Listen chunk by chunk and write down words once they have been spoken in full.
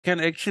can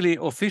actually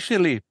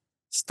officially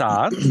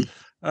start. We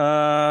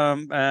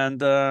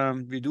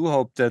do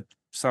hope that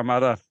some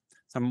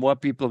more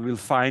people will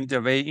find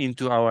their way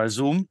into our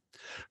Zoom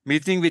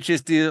meeting, which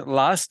is the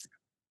last,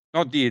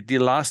 not the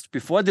last,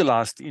 before the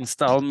last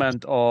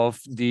installment of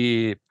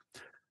the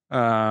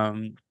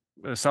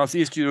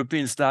Southeast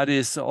European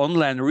Studies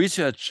online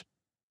research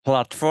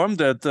platform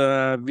that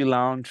we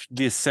launched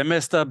this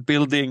semester,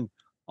 building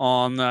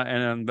on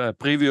a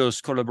previous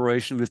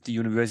collaboration with the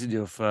University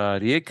of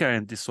Rijeka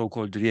and the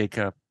so-called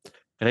Rijeka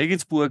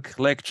Regensburg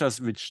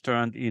lectures, which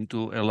turned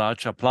into a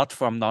larger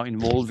platform now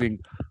involving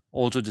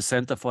also the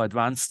Center for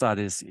Advanced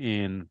Studies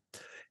in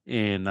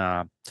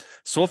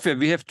Sofia.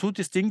 We have two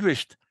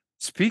distinguished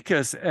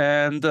speakers,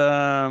 and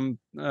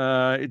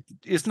it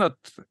is not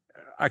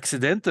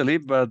accidentally,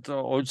 but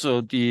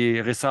also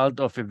the result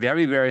of a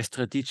very, very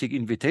strategic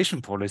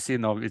invitation policy.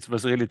 Now, it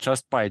was really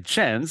just by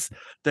chance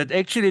that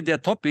actually their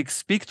topics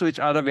speak to each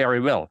other very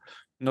well,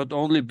 not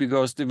only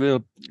because they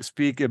will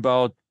speak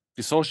about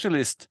the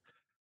socialist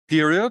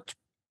period,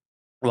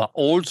 well,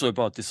 also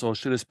about the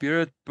socialist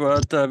period,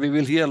 but we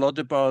will hear a lot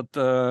about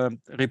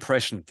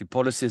repression, the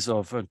policies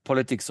of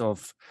politics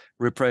of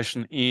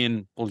repression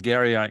in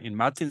Bulgaria, in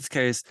Martin's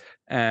case,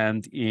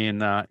 and in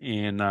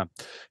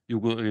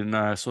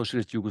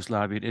socialist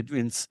Yugoslavia,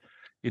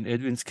 in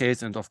Edvin's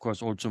case, and of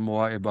course also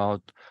more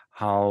about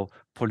how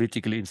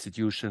political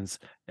institutions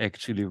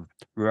actually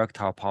worked,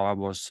 how power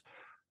was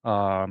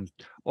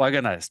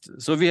organized.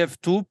 So we have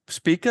two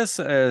speakers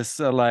as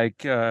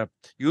like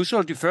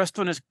usual. The first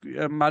one is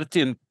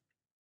Martin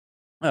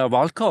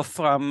Valkov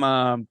from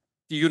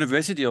the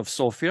University of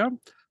Sofia,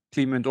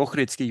 Kliment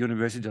Ohridsky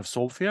University of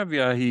Sofia,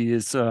 where he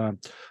is a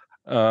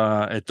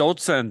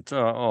docent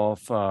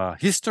of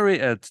history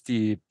at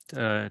the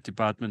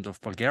Department of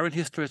Bulgarian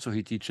History. So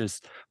he teaches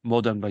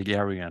modern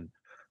Bulgarian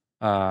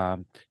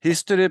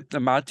history.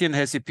 Martin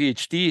has a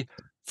PhD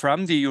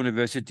from the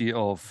University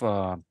of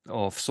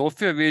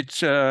Sofia, which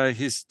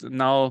he's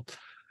now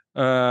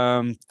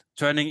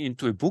turning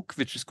into a book,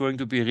 which is going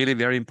to be a really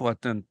very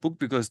important book,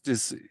 because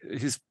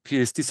his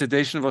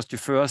dissertation was the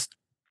first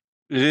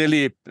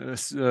really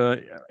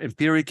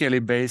empirically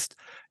based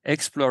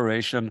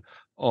exploration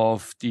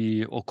of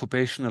the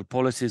occupational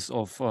policies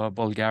of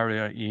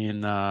Bulgaria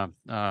in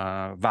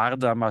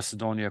Varda,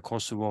 Macedonia,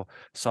 Kosovo,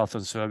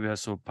 southern Serbia,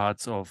 so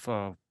parts of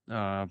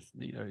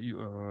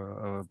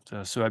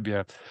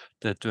Serbia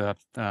that were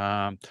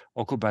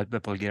occupied by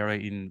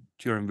Bulgaria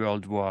during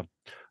World War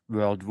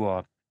I.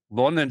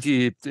 And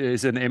he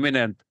is an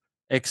eminent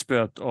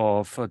expert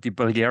of the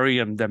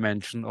Bulgarian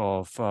dimension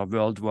of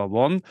World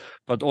War I,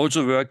 but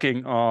also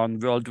working on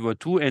World War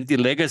II and the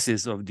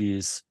legacies of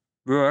these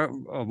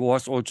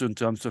wars, also in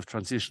terms of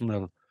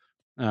transitional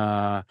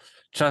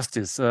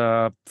justice.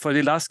 For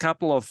the last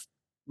couple of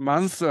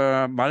months,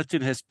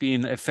 Martin has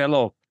been a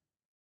fellow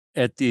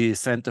at the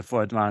Center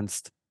for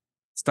Advanced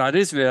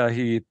Studies, where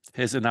he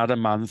has another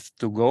month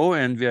to go,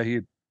 and where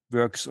he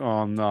works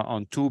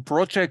on two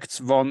projects.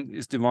 One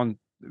is the one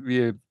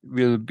we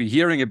will be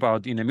hearing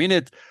about in a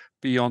minute,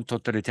 Beyond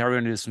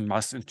Totalitarianism,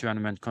 Mass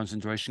Internment,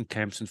 Concentration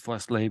Camps, and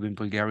Forced Labor in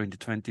Bulgaria in the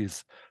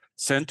 20th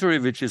century,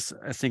 which is,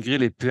 I think,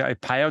 really a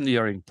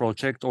pioneering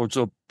project,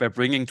 also by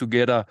bringing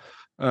together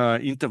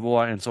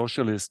interwar and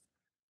socialist,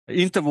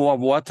 interwar,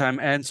 wartime,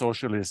 and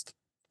socialist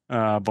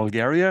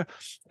Bulgaria.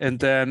 And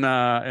then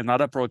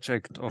another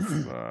project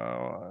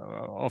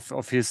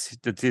of his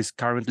that he's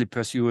currently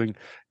pursuing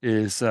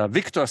is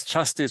Victor's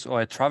Justice,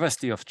 or a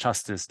travesty of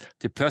justice,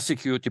 the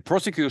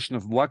prosecution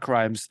of war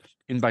crimes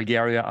in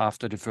Bulgaria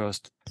after the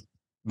First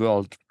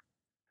World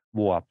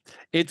War.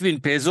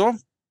 Edvin Pezo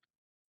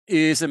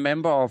is a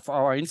member of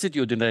our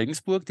institute in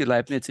Regensburg, the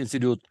Leibniz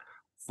Institute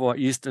for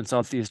East and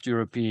Southeast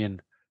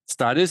European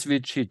Studies,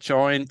 which he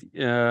joined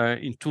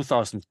in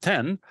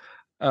 2010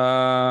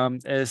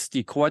 as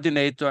the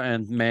coordinator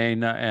and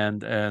main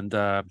and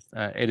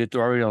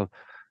editorial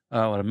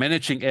or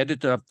managing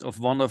editor of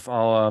one of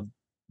our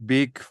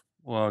big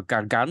or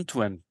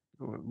gargantuan,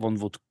 one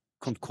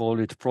could call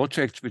it,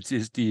 projects, which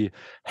is the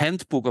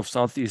Handbook of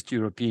Southeast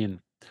European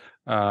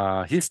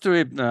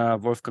history.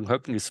 Wolfgang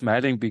Höcken is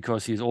smiling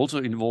because he's also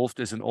involved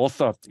as an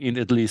author in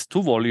at least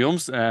 2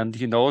 volumes, and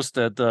he knows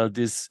that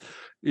this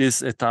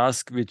is a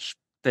task which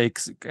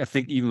takes, I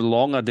think, even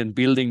longer than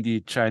building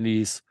the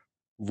Chinese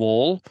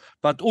wall,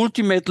 but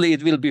ultimately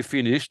it will be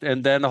finished,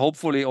 and then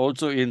hopefully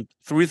also in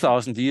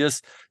 3,000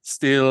 years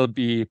still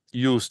be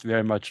used,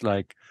 very much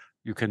like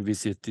you can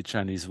visit the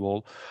Chinese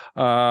wall.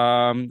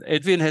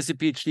 Edwin has a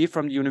PhD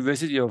from the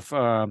University of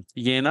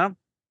Jena,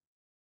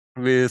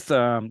 with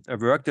a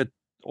work that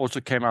also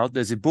came out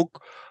as a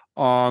book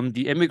on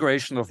the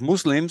emigration of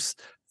Muslims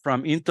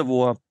from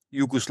interwar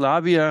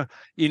Yugoslavia,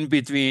 in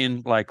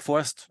between like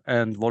forced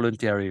and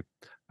voluntary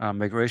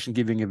migration,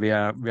 giving a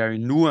very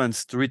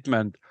nuanced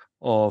treatment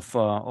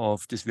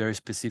of this very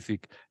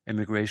specific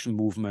emigration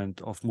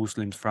movement of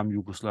Muslims from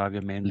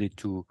Yugoslavia, mainly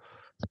to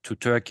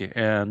Turkey.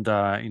 And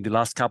in the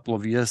last couple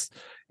of years,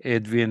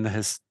 Edwin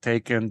has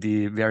taken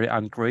the very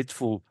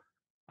ungrateful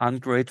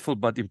ungrateful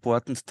but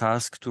important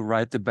task to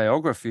write the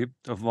biography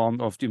of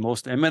one of the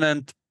most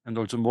eminent and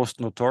also most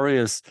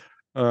notorious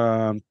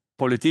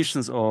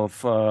politicians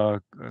of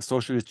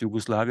socialist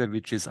Yugoslavia,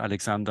 which is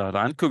Aleksandar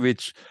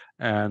Ranković,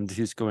 and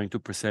he's going to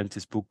present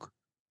his book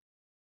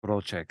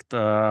project.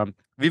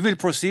 We will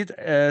proceed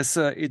as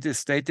it is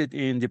stated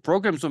in the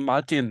program. So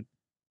Martin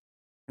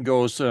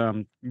goes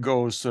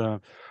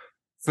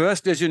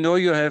first. As you know,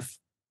 you have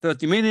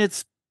 30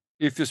 minutes.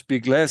 If you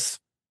speak less,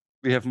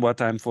 we have more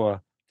time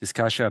for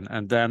discussion.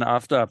 And then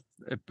after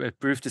a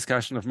brief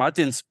discussion of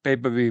Martin's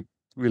paper, we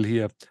will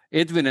hear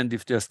Edwin. And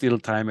if there's still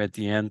time at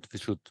the end, we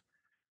should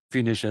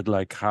finish at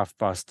like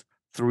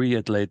 3:30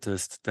 at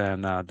latest.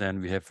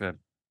 Then we have a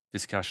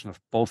discussion of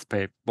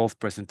both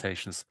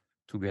presentations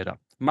together.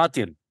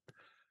 Martin,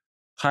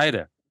 hi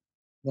there.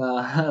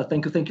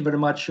 Thank you very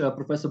much,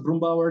 Professor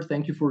Brunnbauer.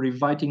 Thank you for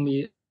inviting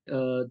me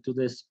to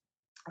this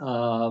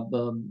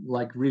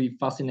like really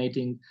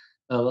fascinating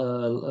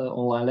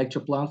online lecture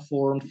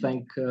platform.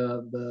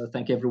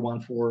 Thank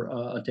everyone for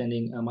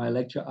attending my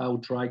lecture. I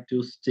will try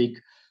to stick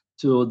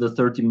to the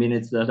 30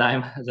 minutes that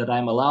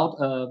I'm allowed.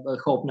 I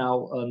hope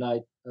now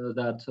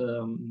that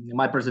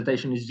my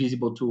presentation is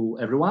visible to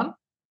everyone.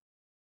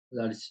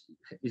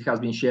 It has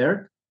been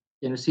shared.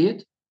 Can you see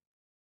it?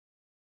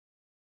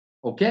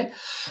 Okay,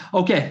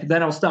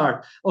 then I'll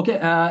start. Okay,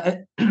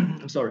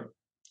 I'm sorry.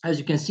 As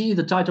you can see,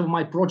 the title of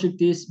my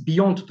project is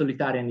Beyond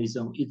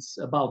Totalitarianism. It's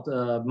about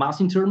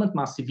mass internment,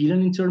 mass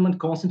civilian internment,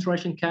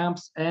 concentration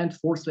camps, and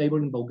forced labor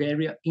in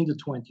Bulgaria in the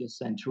 20th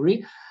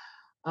century.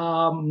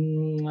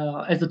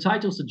 As the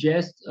title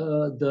suggests,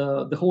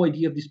 the whole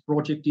idea of this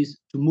project is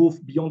to move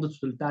beyond the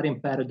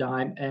totalitarian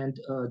paradigm and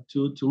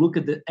to look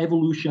at the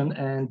evolution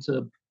and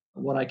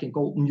what I can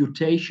call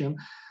mutation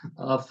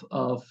of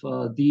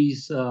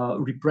these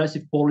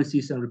repressive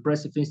policies and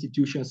repressive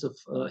institutions of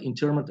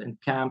internment and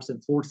camps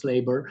and forced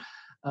labor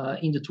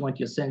in the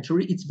 20th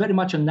century. It's very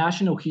much a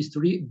national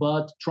history,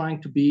 but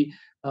trying to be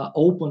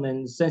open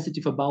and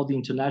sensitive about the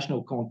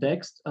international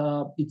context.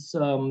 It's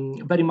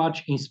very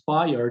much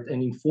inspired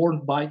and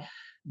informed by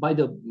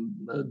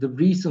the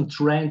recent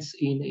trends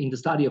in the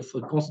study of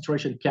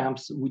concentration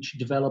camps, which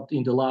developed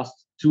in the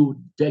last 2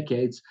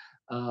 decades.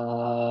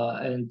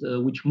 And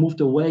which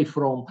moved away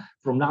from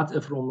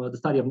the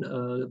study of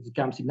the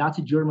camps in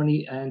Nazi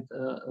Germany and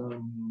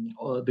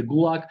the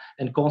Gulag,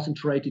 and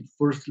concentrated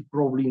first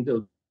probably in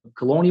the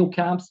colonial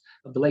camps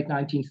of the late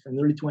 19th and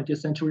early 20th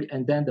century,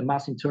 and then the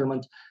mass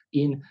internment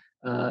in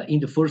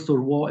the First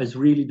World War as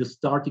really the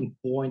starting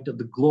point of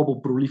the global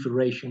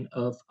proliferation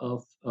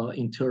of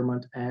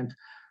internment and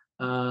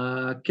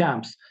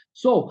camps.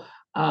 So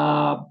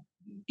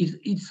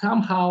it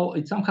somehow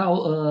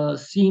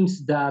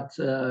seems that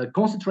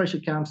concentration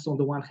camps on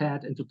the one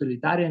hand and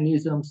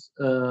totalitarianisms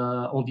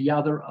on the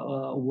other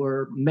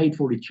were made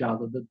for each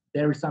other. That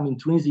there is some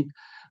intrinsic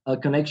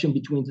connection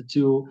between the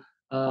two.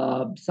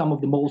 Some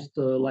of the most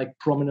like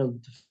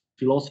prominent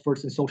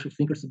philosophers and social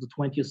thinkers of the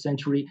 20th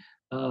century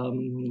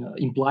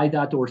imply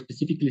that, or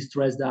specifically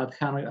stress that.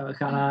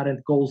 Hannah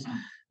Arendt calls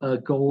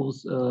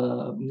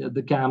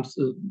the camps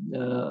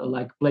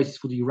like places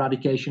for the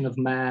eradication of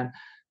man.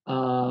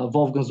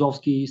 Wolfgang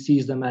Zofsky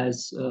sees them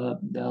as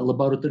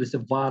laboratories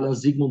of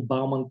violence. Zygmunt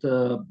Bauman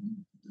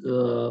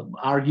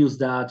argues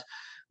that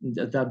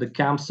the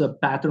camps are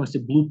patterns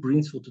and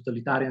blueprints for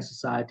totalitarian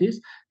societies.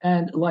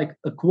 And like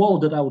a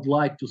quote that I would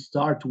like to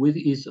start with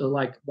is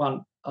like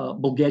one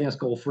Bulgarian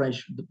scholar,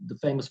 the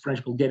famous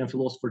French Bulgarian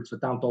philosopher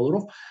Tsvetan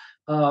Todorov.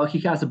 He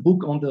has a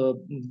book on the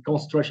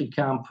concentration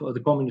camp,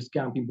 the communist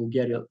camp in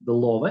Bulgaria, the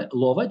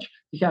Lovech.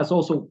 He has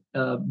also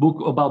a book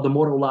about the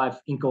moral life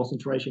in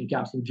concentration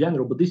camps in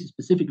general, but this is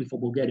specifically for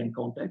Bulgarian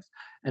context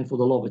and for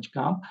the Lovech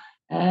camp.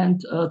 And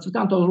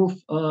Tsvetan Todorov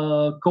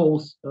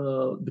calls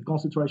the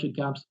concentration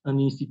camps an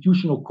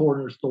institutional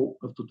cornerstone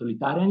of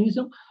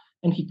totalitarianism.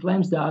 And he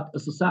claims that a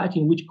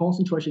society in which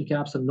concentration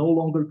camps are no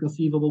longer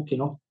conceivable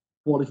cannot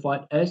qualify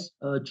as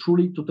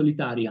truly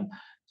totalitarian.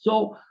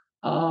 So,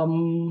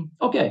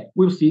 okay,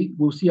 we'll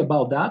see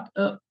about that.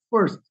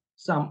 First,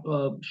 some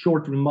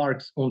short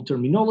remarks on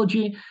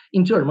terminology.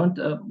 Internment,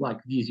 like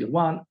the easier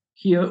one,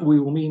 here we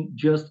will mean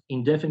just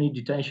indefinite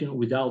detention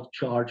without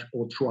charge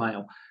or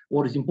trial.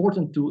 What is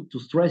important to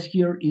stress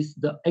here is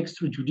the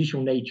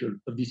extrajudicial nature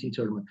of this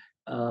internment.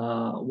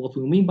 What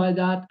we mean by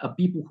that are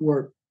people who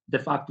are de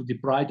facto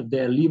deprived of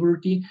their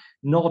liberty,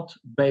 not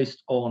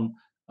based on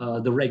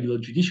the regular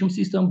judicial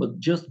system, but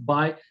just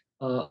by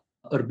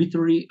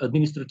arbitrary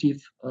administrative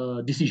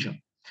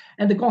decision.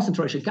 And the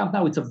concentration camp,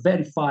 now it's a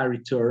very fiery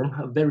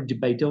term, very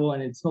debatable,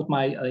 and it's not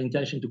my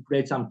intention to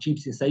create some cheap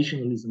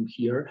sensationalism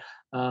here.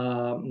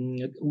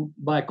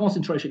 By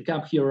concentration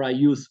camp here, I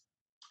use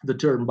the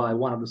term by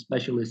one of the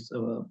specialists,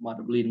 one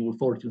of the leading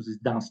authorities is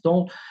Dan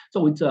Stone.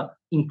 So it's an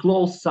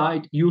enclosed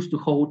site used to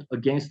hold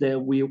against their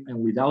will and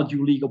without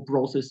due legal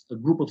process a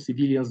group of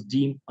civilians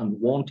deemed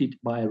unwanted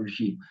by a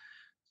regime.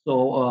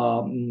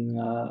 So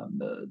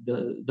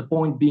the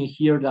point being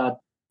here that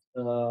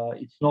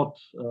it's not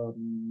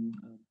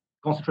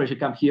concentration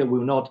camp here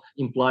will not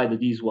imply that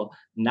these were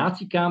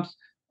Nazi camps.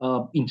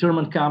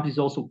 Internment camp is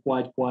also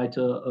quite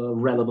a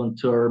relevant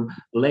term.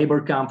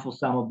 Labor camp for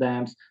some of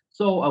them.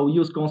 So I will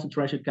use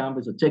concentration camp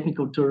as a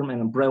technical term and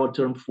umbrella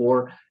term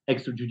for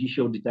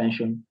extrajudicial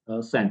detention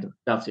center.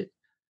 That's it.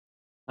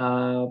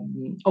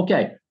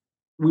 Okay,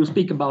 we'll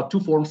speak about two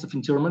forms of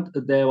internment.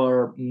 There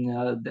are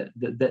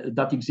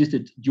that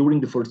existed during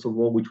the First World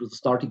War, which was the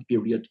starting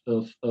period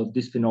of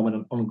this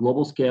phenomenon on a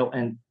global scale,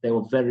 and they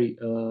were very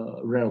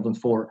relevant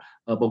for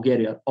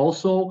Bulgaria.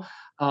 Also,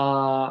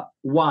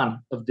 one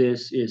of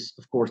this is,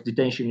 of course,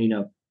 detention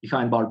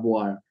behind barbed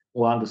wire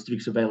or under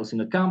strict surveillance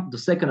in a camp. The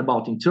second,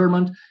 about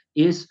internment,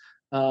 is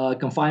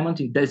confinement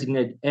in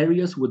designated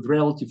areas with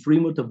relative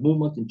freedom of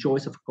movement and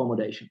choice of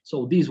accommodation.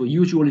 So these were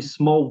usually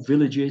small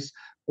villages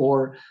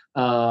or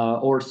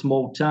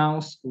small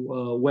towns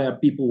where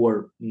people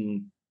were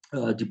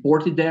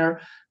deported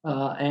there,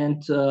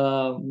 and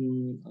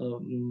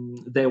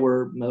they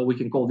were, we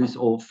can call this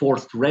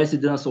forced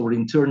residence or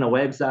internal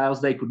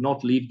exiles. They could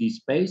not leave this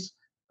space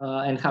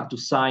and have to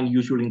sign,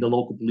 usually in the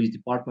local police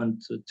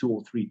department, 2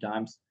 or 3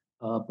 times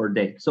per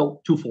day. So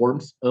 2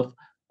 forms of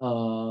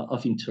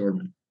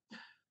internment.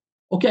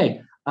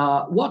 Okay,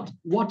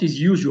 what is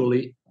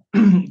usually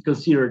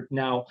considered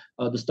now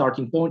the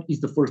starting point is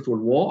the First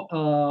World War.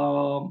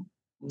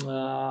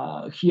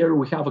 Here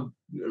we have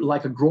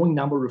a growing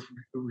number of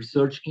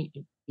research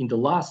in the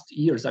last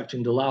years,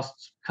 actually in the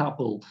last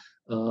couple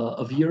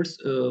of years,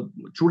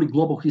 truly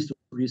global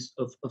histories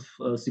of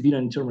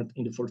civilian internment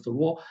in the First World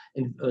War,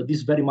 and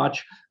this very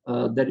much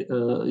that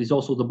is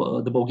also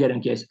the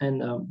Bulgarian case. And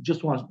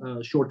just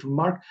one short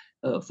remark: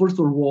 First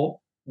World War,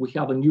 we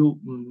have a new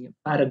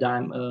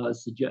paradigm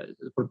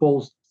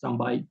proposed some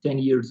by 10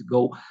 years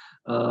ago,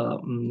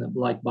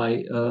 like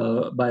by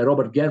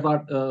Robert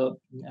Gerward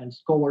and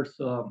scholars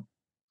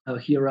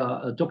here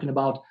talking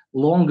about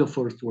longer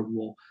First World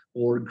War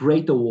or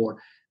Greater War,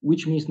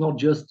 which means not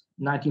just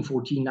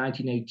 1914,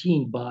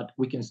 1918, but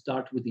we can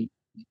start with the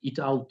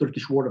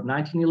Italo-Turkish War of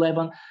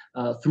 1911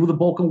 through the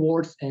Balkan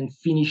Wars and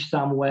finish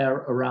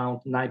somewhere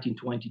around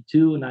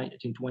 1922,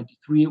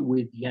 1923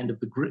 with the end of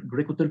the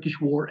Greco-Turkish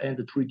War and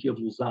the Treaty of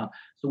Lausanne.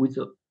 So it's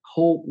a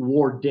whole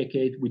war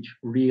decade which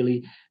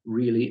really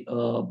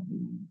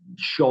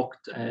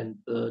shocked and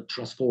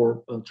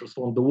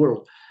transformed the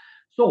world.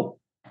 So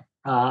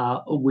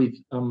with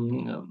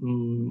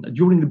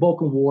during the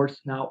Balkan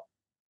Wars, now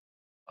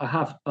I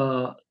have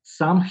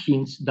some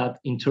hints that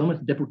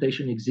internment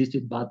deportation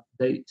existed, but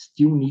they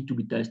still need to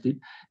be tested.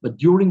 But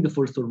during the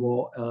First World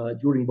War,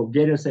 during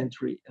Bulgaria's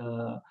entry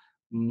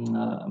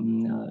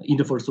in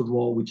the First World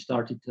War, which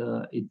started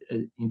in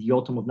the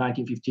autumn of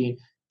 1915,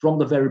 from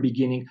the very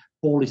beginning,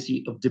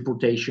 policy of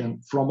deportation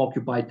from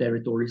occupied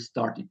territories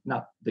started.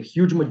 Now, the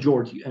huge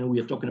majority, and we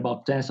are talking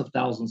about tens of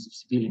thousands of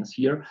civilians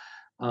here,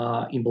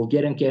 in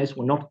Bulgarian case,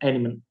 were not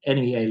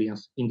enemy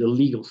aliens in the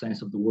legal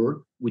sense of the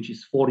word, which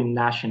is foreign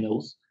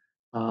nationals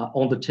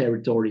on the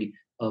territory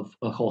of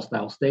a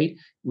hostile state.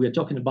 We are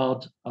talking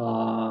about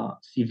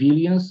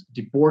civilians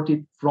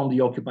deported from the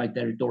occupied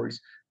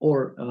territories,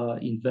 or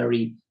in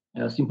very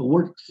simple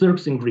words,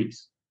 Serbs and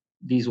Greeks.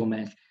 These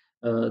were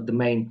the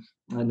main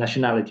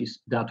nationalities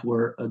that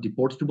were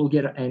deported to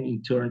Bulgaria and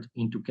interned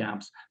into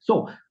camps.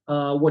 So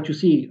what you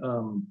see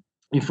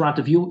in front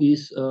of you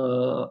is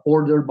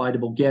ordered by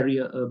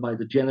by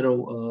the general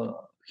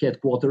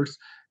headquarters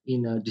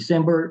in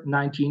December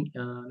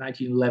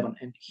 1911.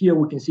 And here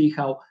we can see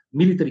how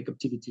military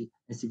captivity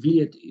and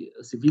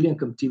civilian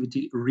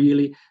captivity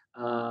really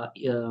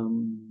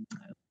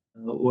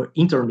were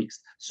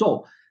intermixed.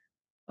 So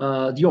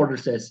the order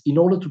says, in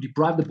order to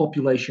deprive the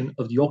population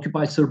of the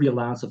occupied Serbia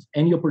lands of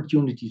any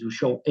opportunity to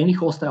show any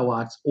hostile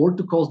acts or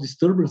to cause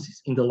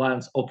disturbances in the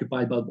lands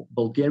occupied by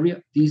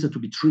Bulgaria, these are to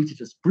be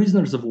treated as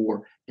prisoners of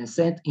war and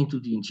sent into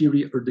the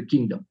interior of the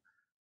kingdom.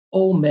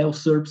 All male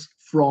Serbs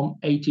from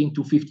 18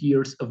 to 50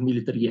 years of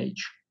military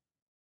age.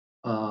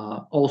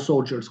 All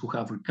soldiers who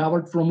have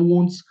recovered from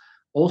wounds,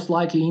 all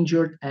slightly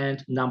injured,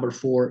 and number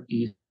 4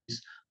 is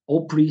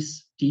all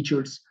priests,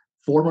 teachers,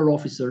 former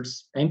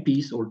officers,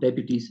 MPs or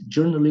deputies,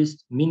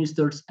 journalists,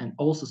 ministers, and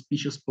all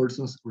suspicious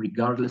persons,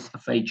 regardless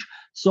of age.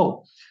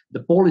 So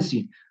the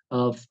policy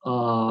of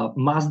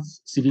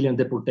mass civilian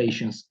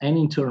deportations and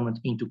internment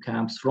into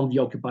camps from the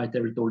occupied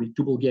territory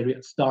to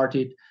Bulgaria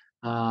started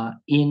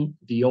in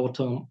the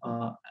autumn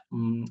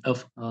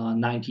of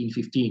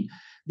 1915.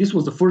 This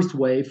was the first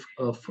wave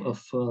of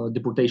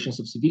deportations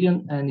of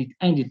civilians, and it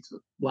ended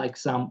like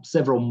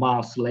several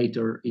months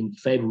later in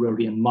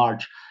February and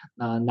March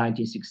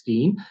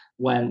 1916,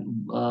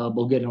 when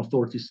Bulgarian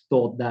authorities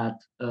thought that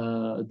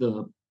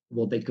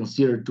what they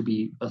considered to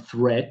be a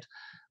threat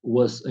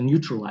was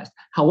neutralized.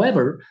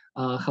 However,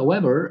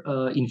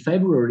 in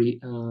February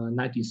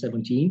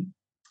 1917,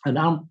 an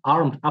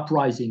armed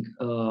uprising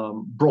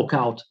broke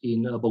out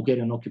in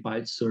Bulgarian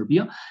occupied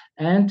Serbia,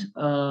 and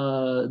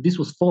this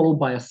was followed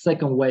by a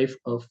second wave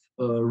of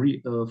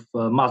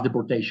mass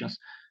deportations.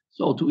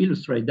 So to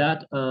illustrate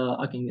that,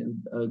 I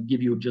can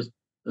give you just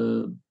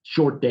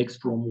short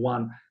text from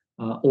one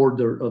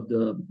order of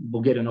the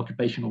Bulgarian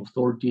occupation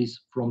authorities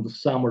from the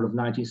summer of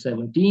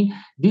 1917.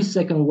 This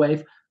second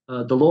wave,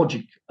 the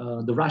logic,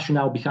 the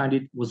rationale behind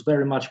it was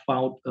very much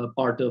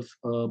part of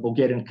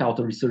Bulgarian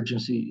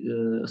counter-insurgency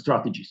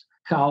strategies.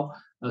 How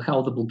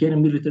the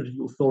Bulgarian military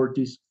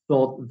authorities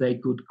thought they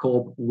could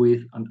cope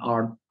with an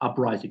armed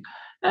uprising.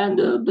 And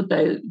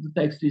the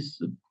text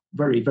is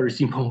very, very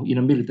simple in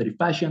a military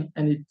fashion,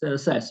 and it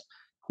says,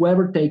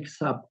 whoever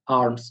takes up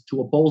arms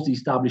to oppose the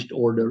established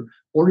order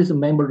or is a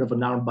member of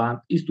an armed band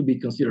is to be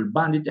considered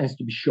bandit and is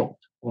to be shot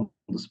on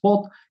the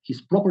spot,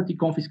 his property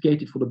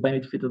confiscated for the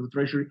benefit of the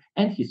treasury,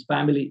 and his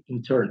family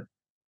interned.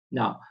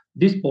 Now,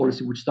 this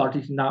policy, which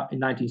started in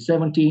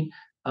 1917,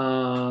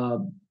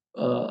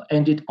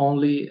 ended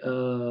only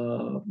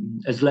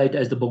as late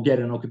as the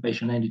Bulgarian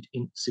occupation ended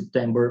in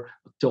September,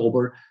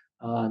 October,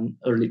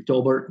 early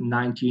October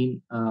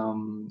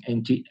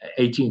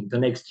 1918, the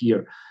next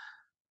year.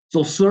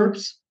 So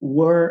Serbs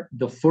were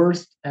the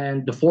first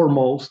and the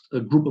foremost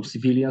group of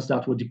civilians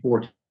that were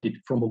deported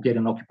from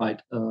Bulgarian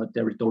occupied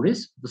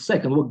territories. The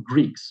second were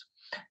Greeks.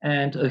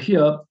 And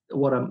here,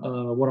 what I'm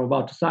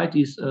about to cite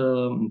is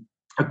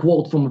a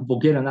quote from a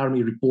Bulgarian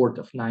army report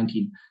of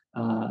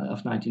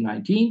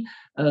 1919.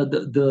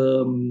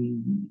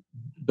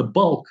 The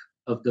bulk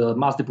of the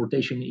mass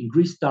deportation in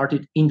Greece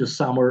started in the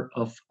summer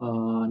of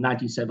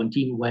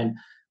 1917 when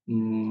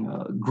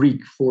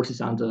Greek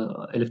forces under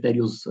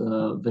Eleftherios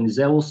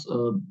Venizelos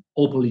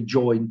openly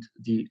joined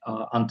the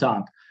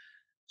Entente.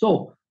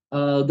 So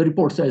the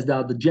report says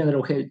that the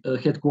general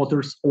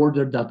headquarters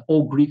ordered that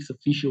all Greek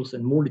officials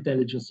and more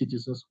intelligent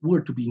citizens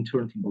were to be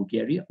interned in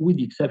Bulgaria, with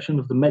the exception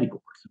of the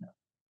medical personnel.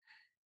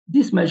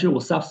 This measure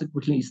was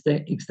subsequently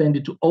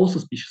extended to all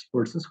suspicious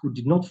persons who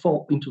did not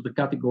fall into the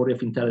category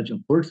of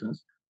intelligent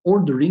persons,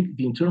 ordering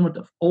the internment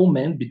of all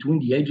men between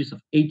the ages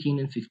of 18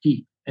 and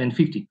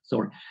 50.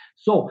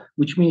 So,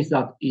 which means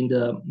that in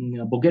the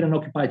Bulgarian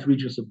occupied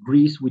regions of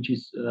Greece, which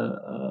is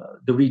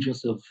the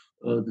regions of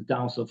the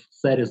towns of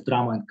Ceres,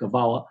 Drama, and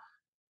Kavala,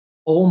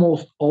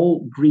 almost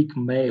all Greek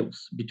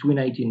males between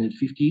 18 and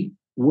 50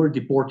 were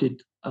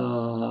deported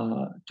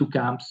to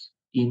camps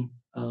in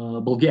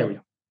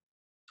Bulgaria.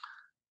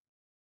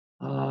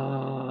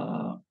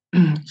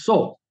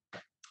 So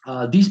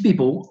these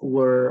people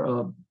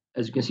were,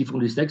 as you can see from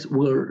this text,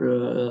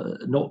 were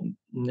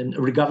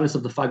regardless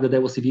of the fact that they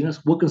were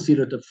civilians, were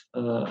considered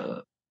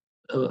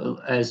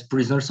as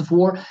prisoners of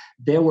war.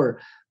 They were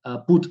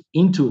put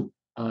into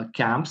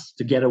camps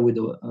together with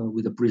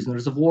the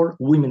prisoners of war,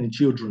 women and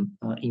children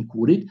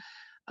included.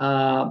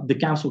 The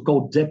camps were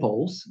called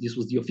depots. This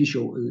was the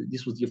official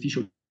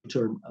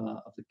term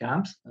of the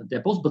camps,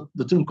 depots. But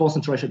the term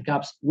concentration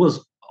camps was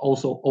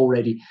also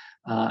already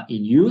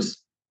in use.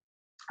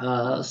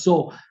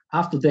 So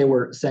after they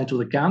were sent to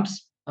the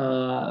camps,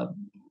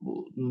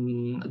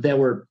 they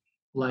were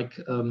like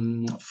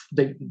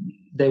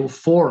they were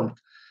formed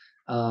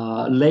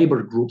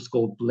labor groups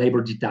called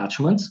labor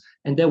detachments,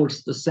 and they were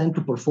sent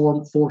to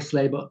perform forced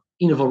labor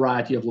in a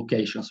variety of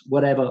locations,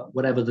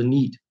 whatever the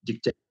need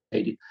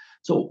dictated.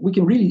 So we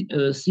can really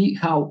see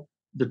how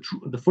the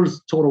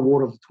first total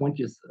war of the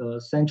 20th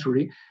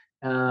century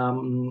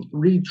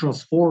really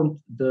transformed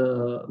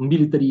the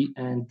military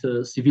and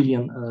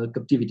civilian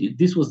captivity.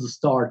 This was the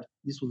start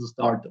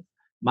of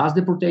mass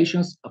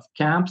deportations, of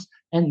camps,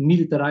 and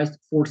militarized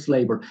forced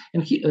labor.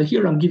 And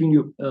here I'm giving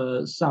you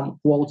some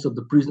quotes of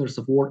the prisoners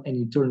of war and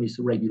internist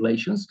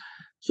regulations.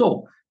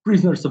 So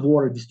prisoners of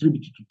war are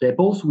distributed to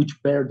depots which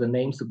bear the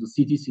names of the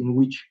cities in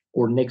which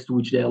or next to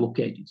which they are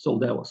located. So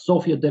there was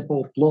Sofia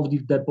depot,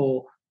 Plovdiv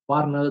depot,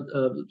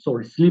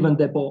 Sliven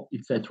depot,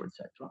 etc.,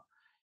 etc.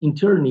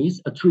 Internees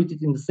are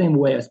treated in the same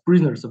way as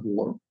prisoners of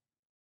war.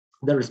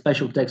 There is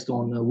special text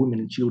on women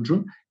and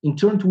children.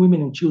 Interned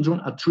women and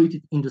children are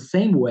treated in the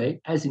same way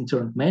as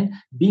interned men,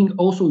 being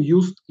also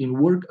used in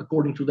work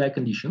according to their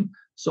condition.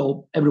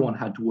 So everyone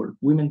had to work.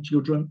 Women,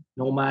 children,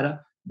 no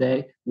matter,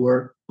 they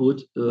were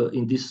put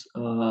in this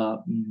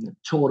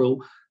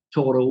total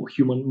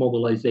human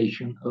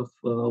mobilization of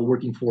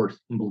working force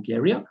in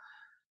Bulgaria.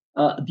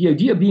 The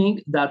idea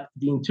being that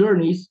the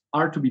internees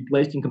are to be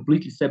placed in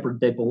completely separate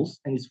depots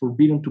and it's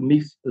forbidden to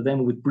mix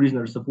them with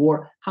prisoners of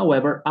war.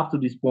 However, up to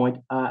this point,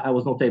 I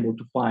was not able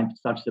to find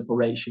such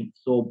separation.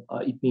 So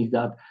it means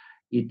that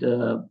it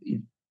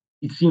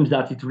seems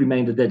that it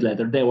remained a dead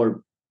letter. They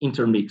were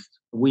intermixed: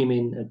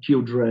 women,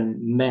 children,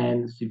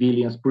 men,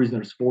 civilians,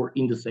 prisoners of war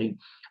in the same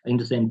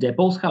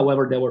depots.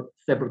 However, there were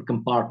separate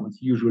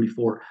compartments, usually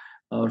for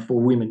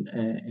women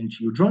and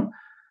children.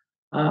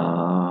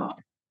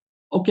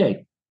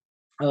 Okay.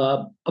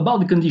 About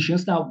the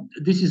conditions, now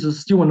this is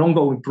still an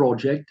ongoing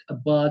project,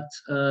 but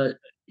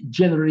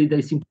generally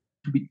they seem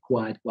to be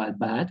quite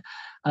bad.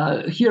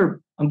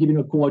 Here I'm giving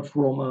a quote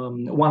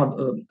from one of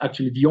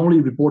actually the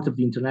only report of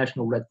the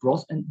International Red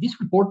Cross, and this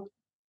report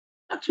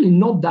actually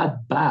not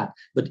that bad.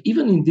 But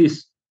even in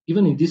this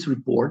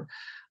report,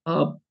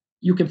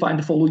 you can find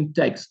the following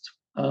text: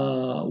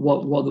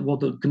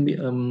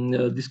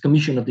 this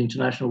commission of the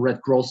International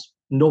Red Cross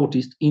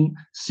noticed in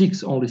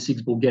only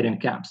six Bulgarian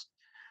camps.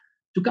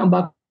 To come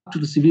back to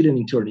the civilian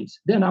internees.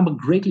 Their number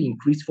greatly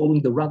increased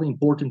following the rather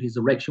important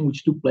insurrection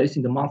which took place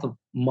in the month of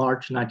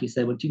March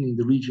 1917 in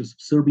the regions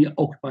of Serbia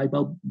occupied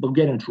by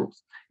Bulgarian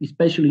troops,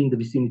 especially in the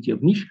vicinity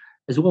of Niš,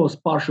 as well as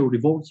partial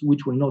revolts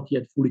which were not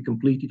yet fully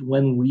completed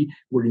when we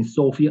were in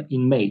Sofia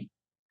in May.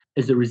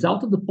 As a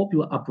result of the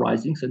popular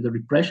uprisings and the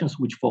repressions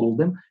which followed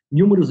them,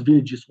 numerous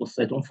villages were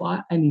set on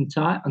fire and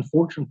entire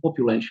unfortunate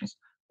populations,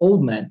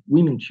 old men,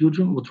 women,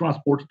 children, were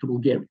transported to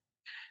Bulgaria.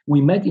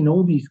 We met in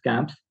all these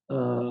camps.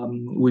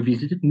 We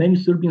visited many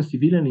Serbian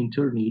civilian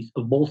internees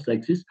of both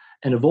sexes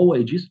and of all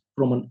ages,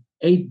 from an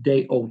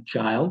 8-day-old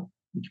child,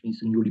 which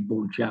means a newly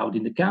born child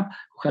in the camp,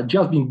 who had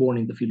just been born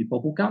in the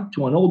Filipopol camp,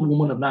 to an old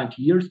woman of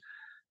 90 years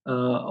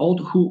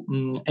old who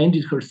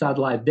ended her sad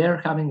life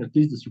there, having at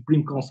least the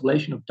supreme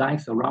consolation of dying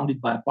surrounded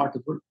by a part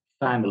of her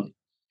family.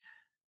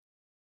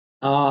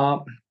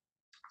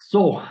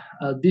 So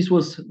this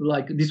was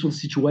a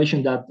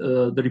situation that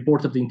the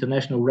report of the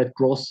International Red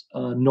Cross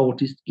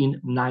noticed in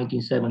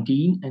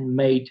 1917 and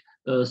made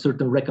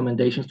certain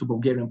recommendations to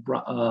Bulgarian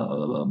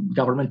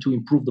government to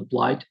improve the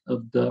plight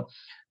of the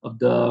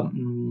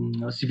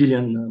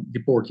civilian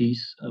deportees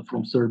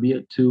from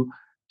Serbia to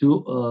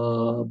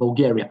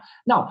Bulgaria.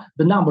 Now,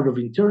 the number of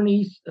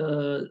internees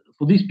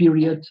for this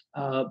period,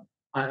 I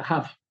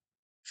have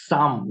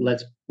some,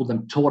 let's put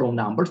them total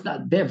numbers,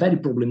 that they're very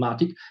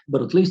problematic,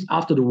 but at least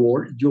after the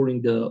war,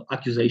 during the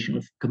accusation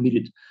of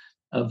committed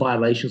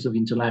violations of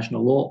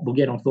international law,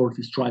 Bulgarian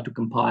authorities tried to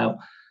compile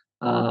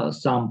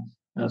some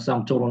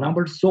total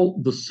numbers. So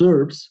the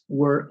Serbs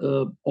were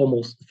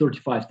almost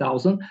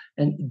 35,000,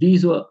 and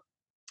these are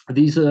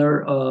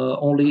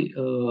only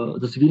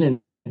the civilian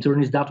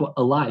internees that were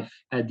alive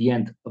at the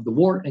end of the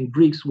war, and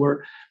Greeks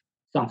were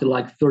something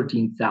like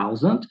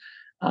 13,000.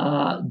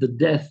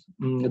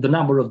 The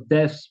number of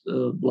deaths,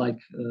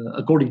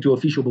 according to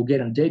official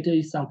Bulgarian data,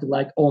 is something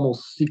like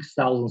almost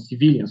 6,000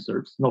 civilian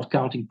Serbs, not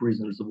counting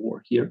prisoners of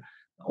war here.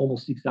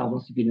 Almost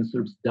 6,000 civilian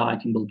Serbs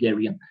died in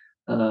Bulgarian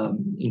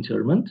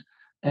internment,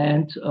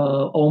 and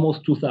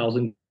almost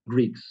 2,000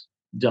 Greeks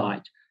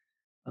died.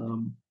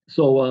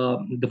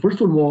 So the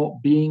First World War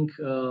being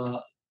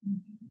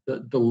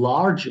the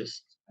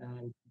largest,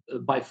 and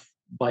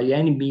by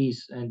any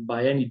means and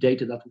by any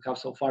data that we have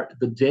so far,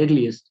 the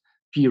deadliest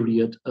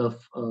period of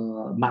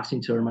mass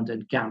internment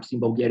and camps in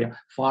Bulgaria,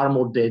 far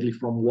more deadly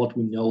from what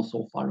we know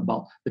so far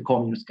about the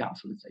communist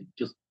camps, let's say,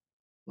 just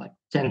like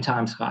 10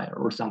 times higher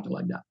or something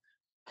like that.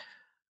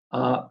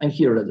 And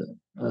here are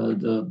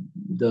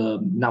the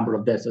number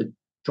of deaths. I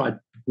tried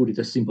to put it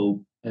as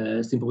simple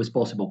as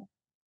possible.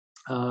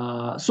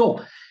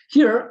 So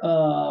here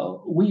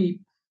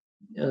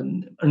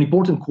an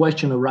important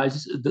question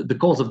arises: the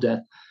cause of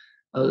death.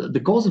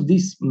 The cause of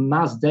this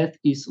mass death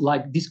is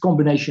like this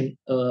combination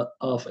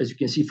of, as you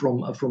can see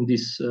from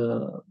this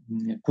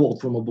quote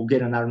from a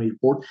Bulgarian army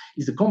report,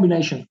 is a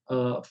combination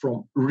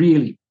from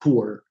really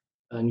poor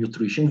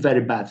nutrition,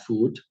 very bad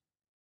food,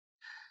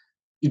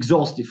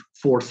 exhaustive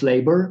forced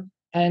labor,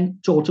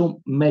 and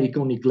total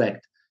medical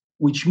neglect,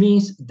 which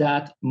means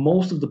that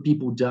most of the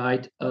people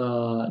died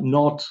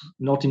not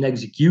in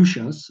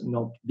executions,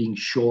 not being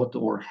shot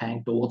or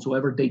hanged or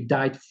whatsoever. They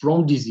died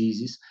from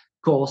diseases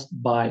caused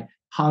by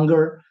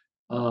hunger,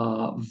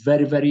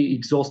 very, very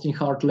exhausting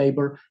hard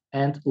labor,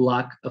 and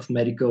lack of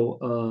medical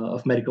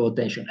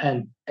attention.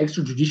 And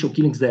extrajudicial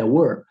killings there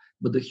were,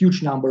 but the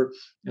huge number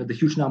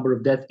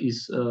of deaths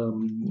is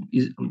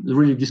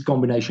really this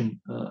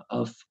combination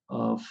of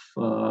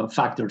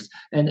factors.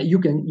 And you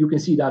can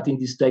see that in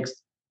this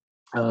text.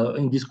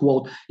 In this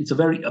quote, it's a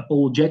very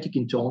apologetic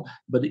in tone,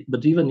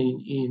 but even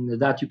in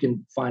that you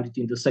can find it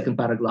in the second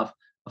paragraph.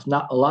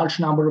 A large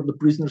number of the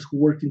prisoners who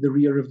worked in the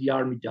rear of the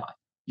army died.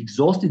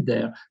 Exhausted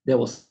there, they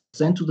were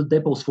sent to the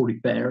depots for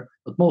repair,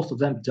 but most of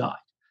them died.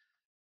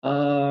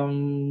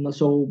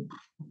 So,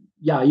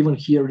 yeah, even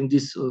here in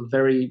this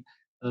very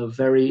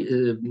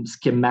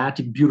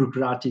schematic,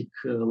 bureaucratic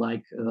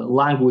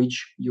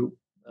language,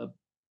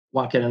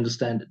 one can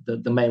understand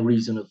the main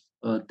reason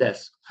of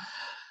deaths.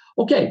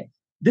 Okay,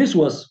 this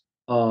was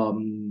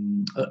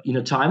in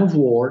a time of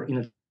war, in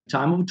a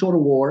time of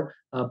total war,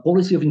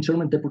 policy of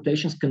internment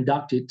deportations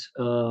conducted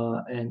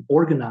and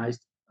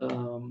organized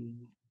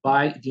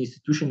by the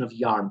institution of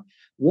the army.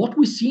 What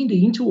we see in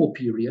the interwar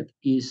period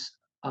is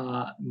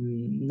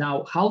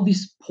now how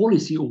this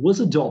policy was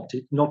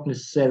adopted, not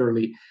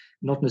necessarily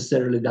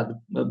that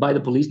by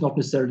the police, not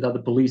necessarily that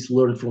the police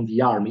learned from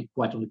the army,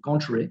 quite on the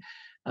contrary,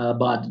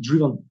 but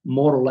driven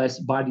more or less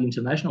by the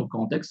international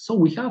context. So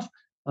we have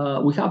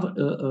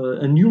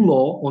a new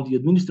law on the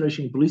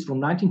administration of police from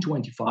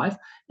 1925,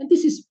 and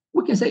this is,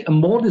 we can say, a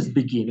modest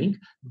beginning,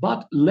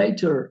 but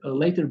later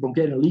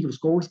Bulgarian legal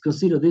scholars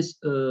consider this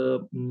the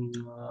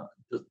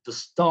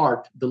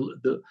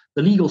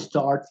legal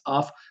start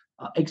of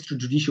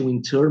extrajudicial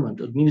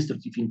internment,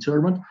 administrative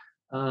internment,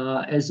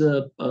 as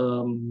a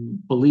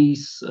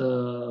police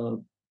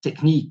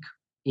technique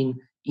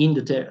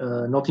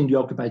not in the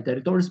occupied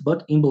territories,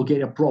 but in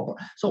Bulgaria proper.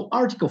 So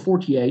Article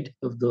 48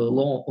 of the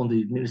law on the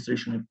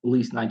administration of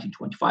police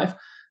 1925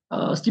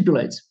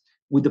 stipulates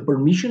With the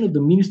permission of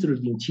the Minister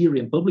of the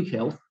Interior and Public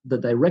Health, the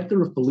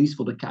Director of Police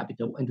for the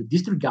capital and the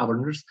district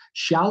governors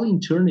shall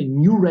intern in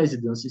new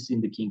residences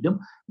in the kingdom,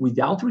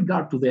 without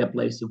regard to their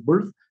place of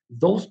birth,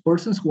 those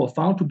persons who are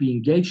found to be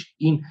engaged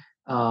in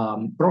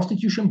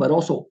prostitution, but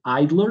also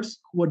idlers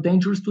who are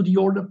dangerous to the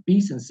order,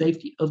 peace, and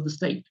safety of the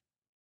state.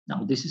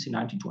 Now, this is in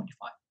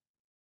 1925.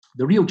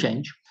 The real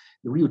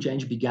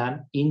change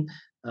began in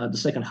the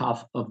second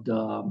half of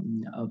the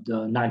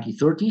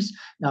 1930s.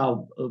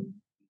 Now,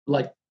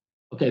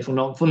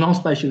 for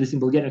non-specialists in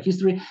Bulgarian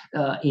history,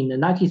 in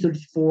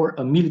 1934,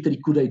 a military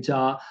coup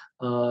d'état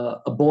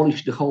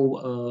abolished the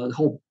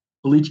whole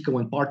political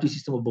and party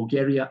system of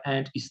Bulgaria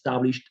and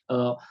established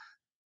a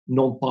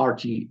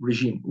non-party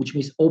regime, which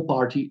means all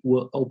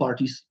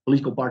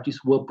political parties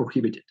were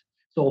prohibited.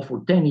 So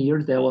for 10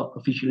 years, there were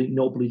officially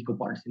no political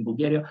parties in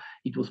Bulgaria.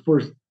 It was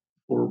first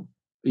for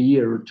a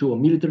year or two a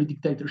military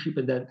dictatorship,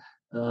 and then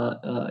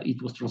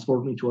it was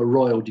transformed into a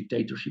royal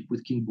dictatorship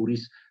with King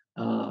Boris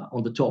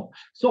on the top.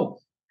 So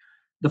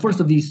the first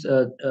of these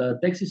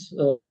texts is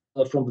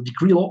from the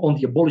decree law on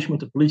the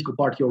abolishment of political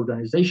party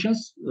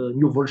organizations,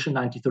 new version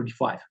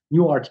 1935,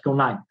 new Article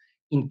 9.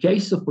 In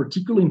case of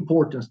particular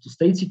importance to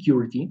state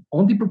security,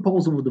 on the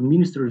proposal of the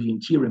Minister of the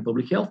Interior and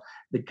Public Health,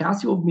 the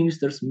Council of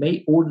Ministers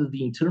may order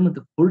the internment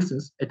of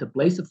persons at a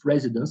place of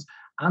residence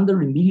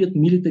under immediate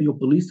military or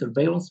police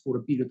surveillance for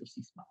a period of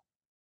 6 months.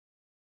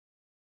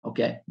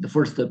 Okay, the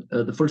first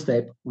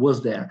step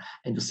was there,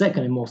 and the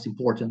second and most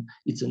important,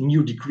 it's a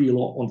new decree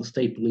law on the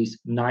state police,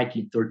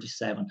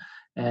 1937,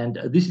 and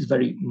this is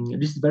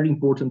very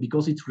important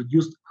because it's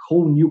reduced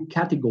whole new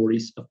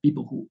categories of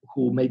people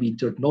who may be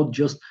interned, not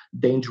just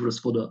dangerous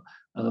for the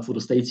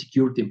state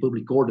security and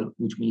public order,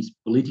 which means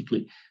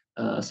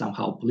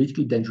somehow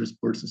politically dangerous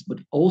persons, but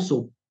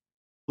also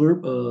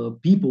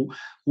people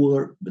who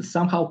are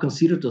somehow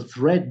considered a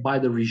threat by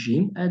the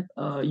regime, and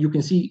you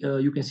can see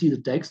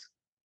the text.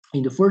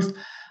 In the first,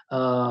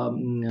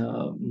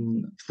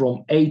 from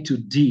A to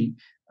D,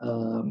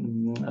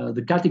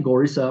 the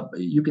categories,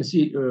 you can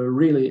see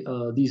really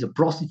these are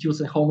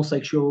prostitutes and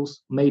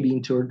homosexuals, may be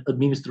interned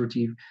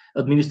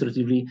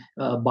administratively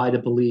by the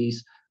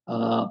police,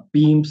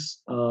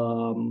 pimps,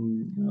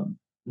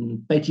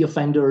 petty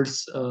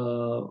offenders,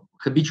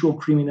 habitual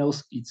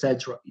criminals,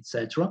 etc.,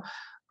 etc.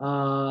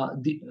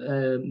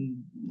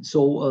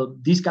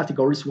 These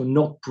categories were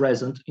not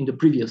present in the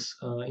previous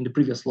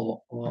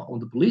law on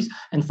the police.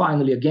 And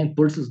finally, again,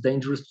 persons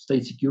dangerous to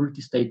state security,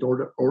 state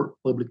order, or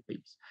public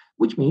peace,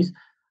 which means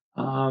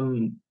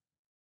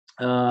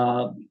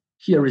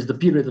here is the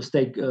period of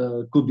stay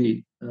could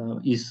be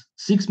is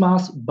 6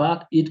 months,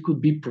 but it could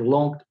be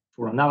prolonged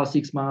for another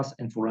 6 months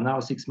and for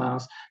another 6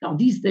 months. Now,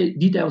 these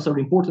details are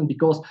important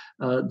because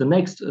the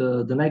next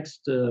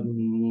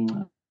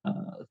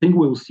thing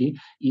we will see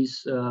is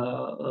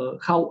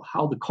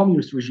how the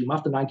communist regime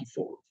after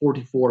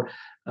 1944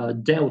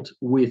 dealt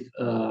with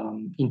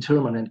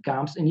internment and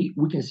camps, and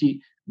we can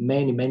see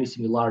many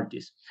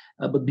similarities.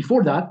 But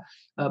before that,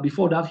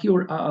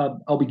 here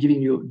I'll be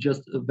giving you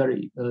just a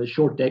very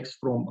short text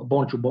from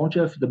Boncho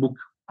Bonchev. The book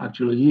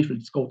actually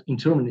it's called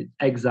Internment in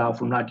Exile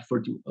from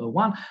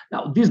 1931.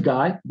 Now, this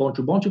guy,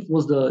 Boncho Bonchev,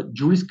 was the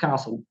jurist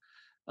counsel,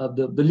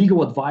 the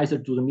legal advisor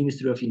to the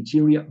Ministry of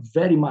Interior,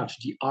 very much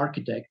the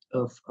architect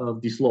of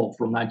this law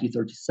from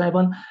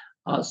 1937.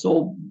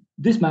 So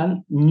this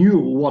man knew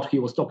what he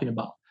was talking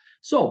about.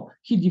 So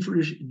he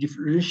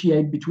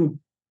differentiated between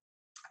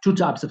two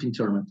types of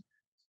internment.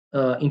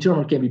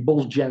 Internment can be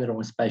both general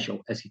and special,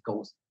 as he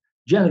calls it.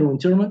 General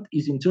internment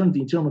is the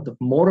internment of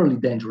morally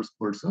dangerous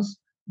persons,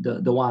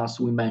 the ones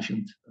we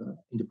mentioned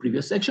in the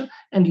previous section,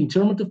 and the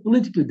internment of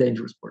politically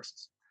dangerous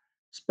persons.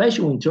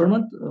 Special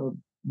internment,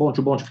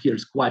 Boncho Bonchev here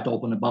is quite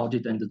open about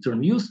it, and the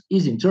term used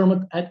is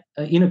internment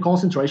in a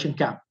concentration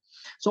camp.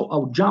 So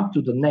I'll jump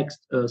to the next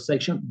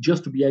section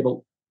just to be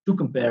able to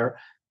compare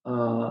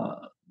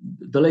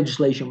the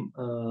legislation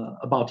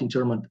about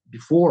internment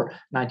before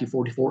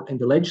 1944 and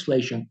the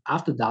legislation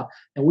after that,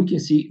 and we can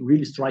see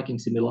really striking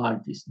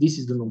similarities. This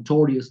is the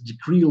notorious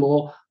decree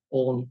law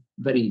on,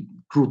 very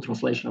crude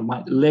translation of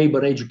my,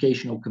 labor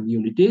educational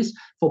communities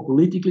for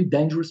politically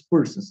dangerous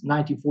persons,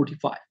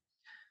 1945.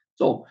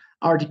 So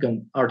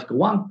Article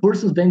 1,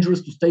 persons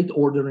dangerous to state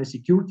order and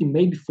security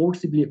may be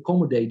forcibly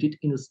accommodated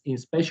in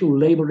special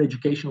labor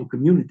educational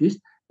communities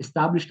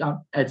established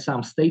at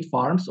some state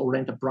farms or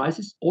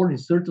enterprises or in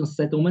certain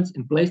settlements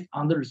and placed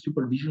under the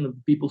supervision of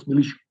the People's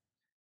Militia.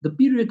 The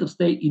period of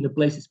stay in a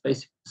place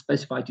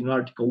specified in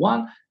Article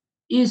 1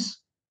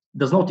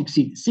 does not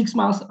exceed 6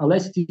 months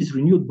unless it is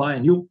renewed by a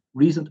new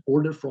recent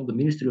order from the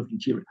Ministry of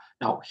Interior.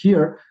 Now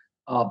here,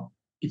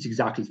 it's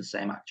exactly the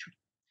same actually.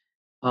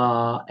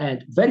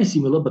 And very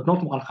similar, but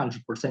not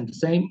 100% the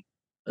same.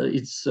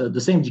 It's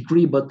the same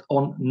decree, but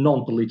on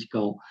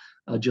non-political,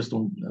 just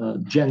on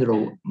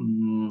general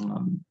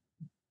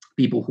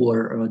people who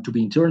are to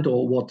be interned,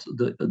 or what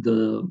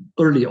the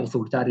early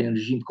authoritarian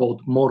regime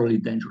called morally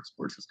dangerous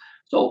persons.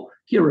 So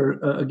here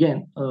are,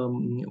 again,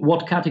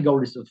 what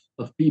categories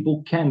of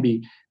people can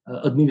be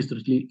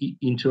administratively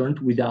interned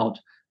without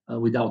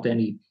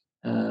any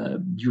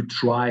due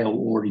trial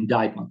or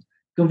indictment.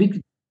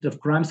 Convicted of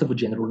crimes of a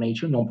general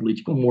nature,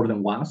 non-political, more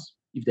than once,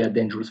 if they are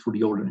dangerous for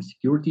the order and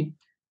security,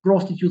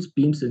 prostitutes,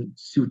 pimps, and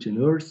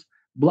suteneurs,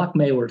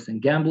 blackmailers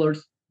and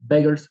gamblers,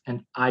 beggars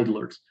and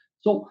idlers.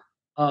 So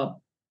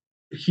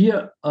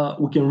here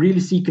we can really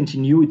see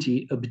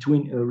continuity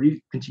between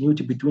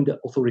the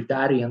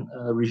authoritarian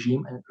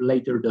regime and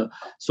later the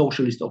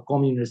socialist or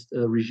communist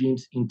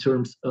regimes in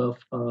terms of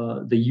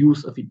the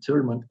use of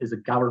internment as a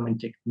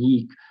government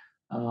technique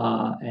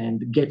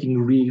and getting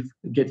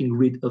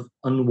rid of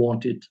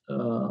unwanted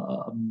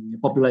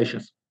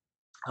populations.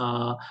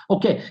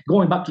 Okay,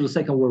 going back to the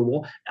Second World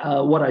War,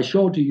 what I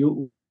showed to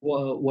you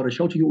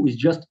is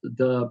just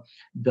the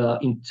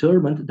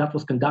internment that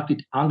was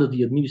conducted under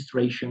the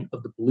administration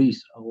of the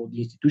police or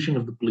the institution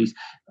of the police.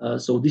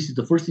 So this is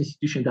the first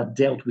institution that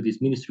dealt with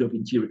this Ministry of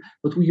Interior.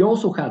 But we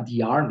also had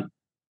the army,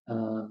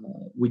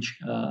 which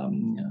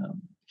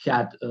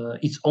had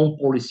its own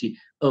policy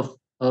of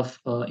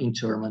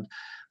internment.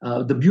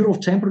 The Bureau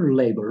of Temporary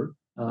Labor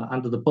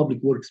under the Public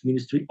Works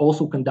Ministry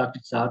also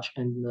conducted such,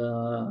 and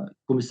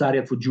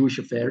Commissariat for Jewish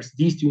Affairs.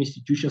 These two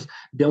institutions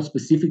dealt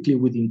specifically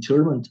with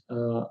internment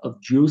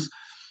of Jews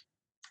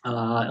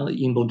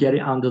in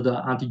Bulgaria under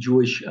the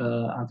anti-Jewish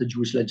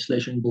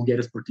legislation, in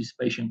Bulgaria's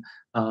participation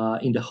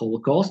in the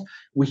Holocaust.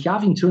 We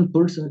have interned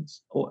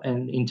persons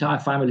and entire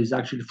families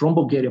actually from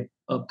Bulgaria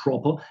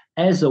proper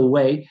as a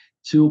way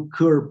to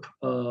curb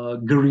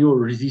guerrilla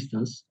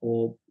resistance,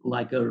 or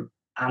like a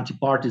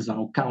anti-partisan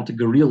or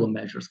counter-guerrilla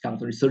measures,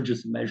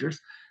 counter-insurgency measures.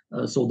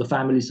 So the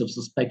families of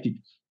suspected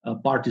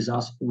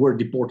partisans were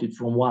deported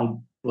from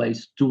one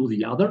place to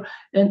the other.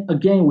 And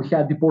again, we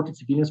had deported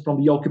civilians from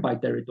the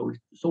occupied territories.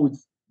 So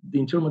the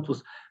internment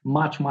was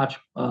meant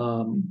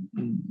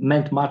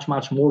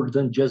much more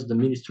than just the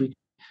Ministry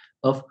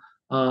of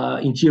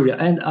Interior.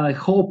 And I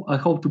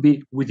hope to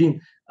be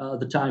within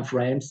the time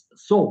frames.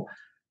 So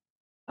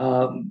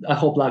I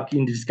hope, like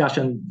in the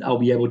discussion, I'll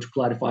be able to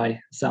clarify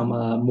some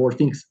more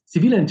things.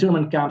 Civilian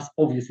internment camps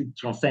obviously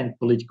transcend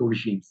political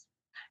regimes,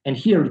 and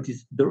here it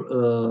is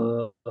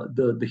the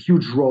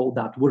huge role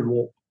that World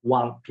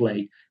War I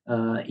played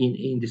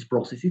in this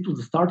process. It was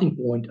the starting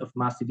point of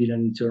mass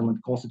civilian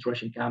internment,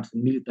 concentration camps,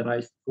 and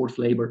militarized forced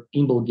labor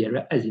in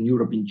Bulgaria, as in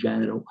Europe in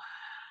general.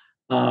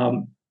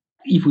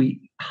 If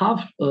we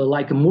have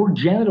like a more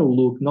general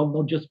look,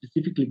 not just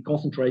specifically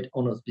concentrate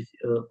on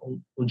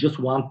on just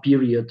one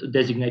period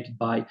designated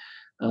by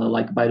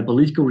the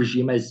political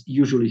regime, as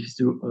usually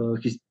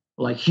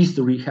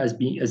history has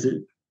been, as a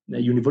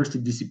university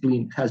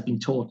discipline has been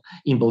taught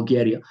in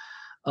Bulgaria,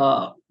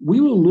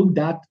 we will look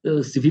that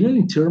civilian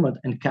internment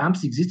and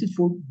camps existed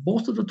for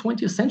most of the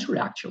 20th century,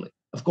 actually.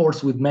 Of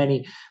course, with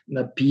many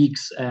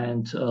peaks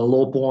and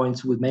low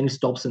points, with many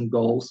stops and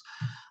goes.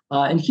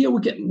 And here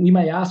we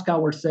may ask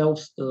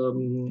ourselves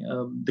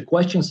the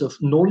questions of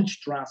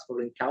knowledge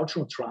transfer and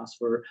cultural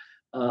transfer,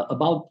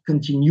 about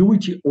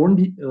continuity or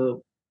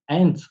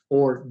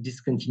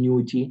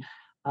discontinuity.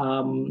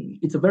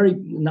 It's a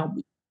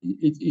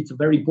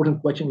very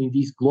important question in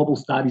these global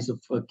studies of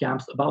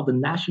camps about the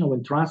national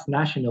and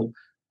transnational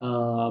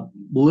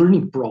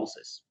learning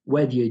process,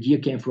 where the idea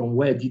came from,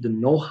 where did the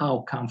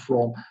know-how come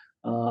from,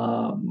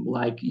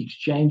 like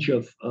exchange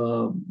of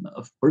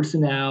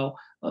personnel,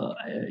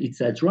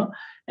 etc.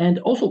 And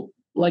also,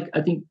 like,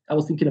 I think I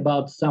was thinking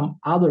about some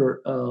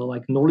other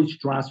like knowledge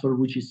transfer,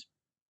 which is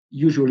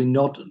usually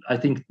not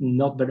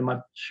very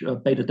much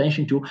paid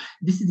attention to.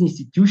 This is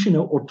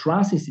institutional or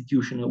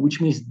trans-institutional, which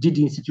means did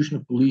the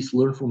institutional police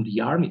learn from the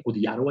army, or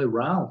the other way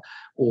around,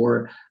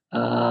 or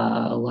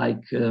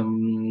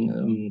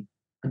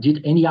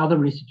did any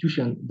other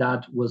institution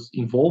that was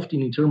involved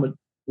in internment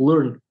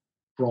learn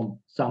from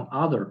some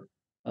other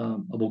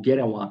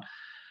Bulgarian one?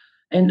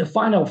 And the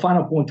final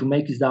point to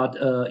make is that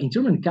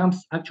internment camps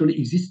actually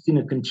exist in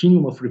a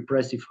continuum of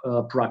repressive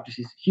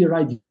practices. Here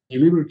I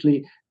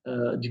deliberately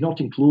did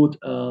not include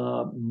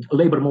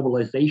labor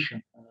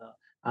mobilization.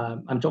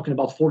 I'm talking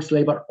about forced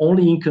labor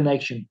only in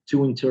connection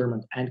to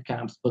internment and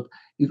camps. But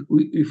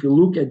if you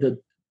look at the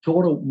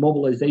total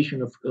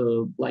mobilization of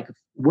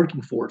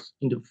working force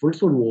in the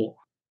First World War,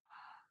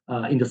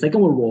 in the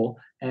Second World War,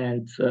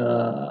 and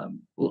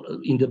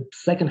in the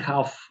second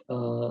half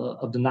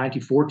of the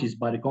 1940s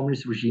by the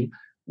communist regime,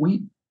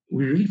 we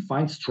really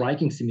find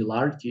striking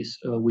similarities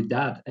with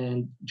that.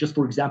 And just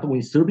for example,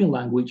 in Serbian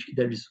language,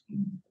 there is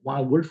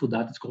one word for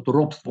that. It's called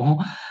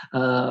ropstvo.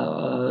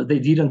 They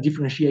didn't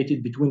differentiate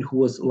it between who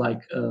was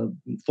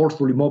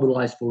forcefully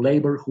mobilized for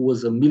labor, who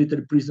was a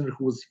military prisoner,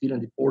 who was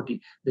civilian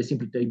deportee. They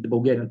simply take the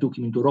Bulgarian, took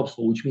him into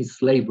ropstvo, which means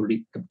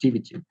slavery,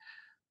 captivity.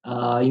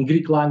 In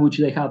Greek language,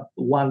 they have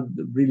one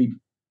really,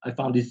 I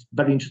found this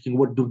very interesting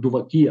word,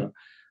 durdovakia,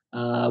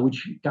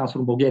 which comes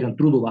from Bulgarian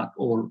trudovak,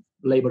 or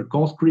labor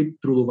conscript,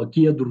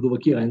 durdovakia.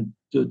 And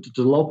to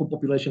the local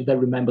population, they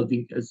remember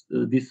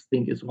this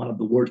thing as one of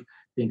the worst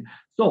things.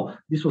 So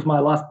this was my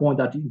last point,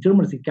 that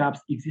internments and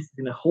camps exist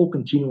in a whole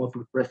continuum of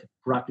repressive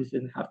practice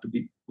and have to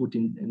be put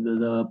in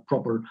the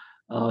proper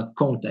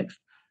context.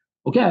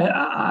 Okay,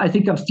 I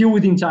think I'm still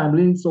within time,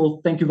 Lynn, so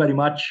thank you very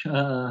much.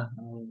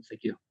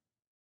 Thank you.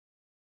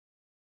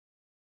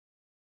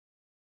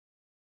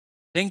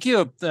 Thank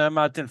you,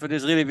 Martin, for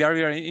this really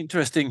very, very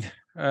interesting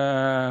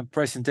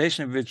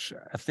presentation, which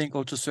I think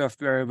also served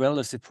very well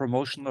as a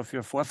promotion of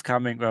your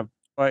forthcoming or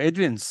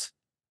Edvin's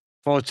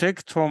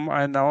project, whom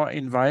I now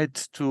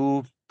invite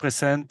to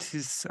present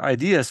his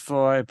ideas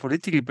for a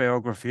political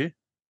biography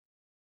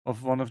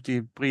of one of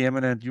the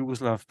preeminent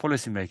Yugoslav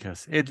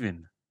policymakers,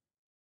 Edvin.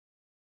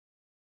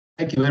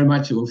 Thank you very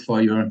much, Ulf,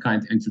 for your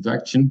kind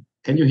introduction.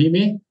 Can you hear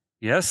me?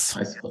 Yes.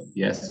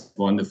 Yes,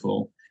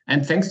 wonderful.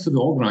 And thanks to the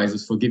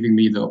organizers for giving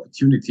me the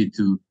opportunity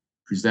to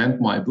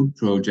present my book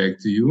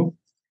project to you.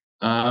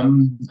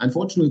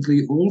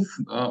 Unfortunately, Ulf,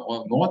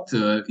 or not,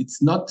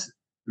 it's not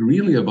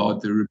really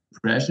about the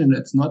repression.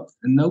 It's not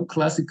no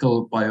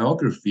classical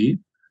biography.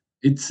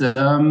 It's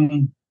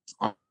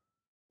I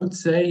would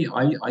say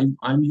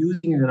I'm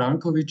using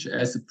Ranković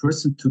as a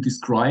person to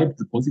describe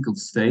the political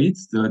state,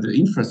 the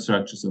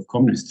infrastructures of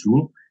communist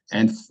rule,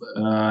 and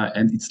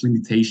its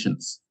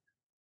limitations.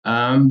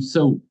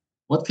 So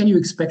what can you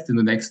expect in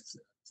the next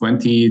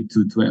 20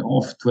 to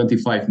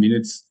 25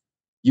 minutes?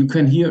 You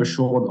can hear a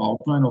short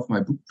outline of my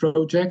book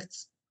project.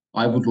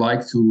 I would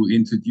like to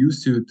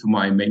introduce you to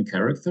my main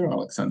character,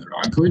 Aleksandar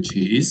Ranković.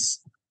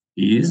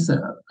 He is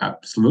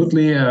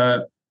absolutely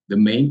the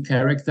main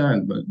character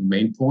and the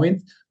main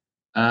point.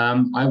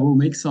 I will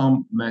make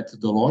some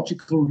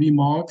methodological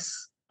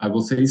remarks. I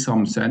will say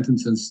some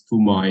sentences to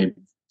my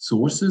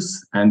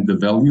sources and the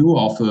value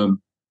of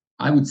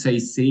I would say,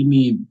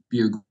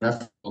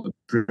 semi-biographical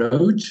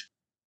approach.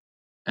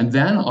 And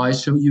then I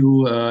show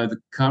you the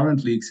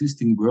currently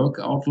existing work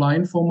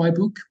outline for my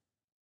book.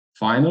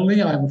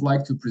 Finally, I would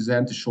like to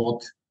present a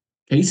short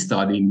case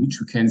study in which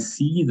we can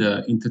see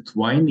the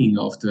intertwining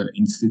of the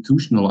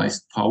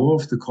institutionalized power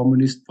of the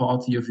Communist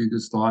Party of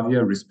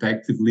Yugoslavia,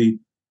 respectively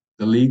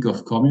the League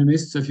of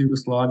Communists of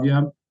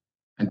Yugoslavia,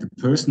 and the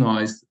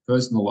personalized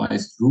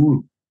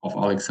rule of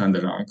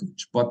Aleksandar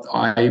Ranković. But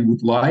I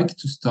would like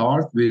to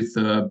start with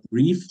a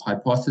brief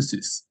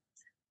hypothesis.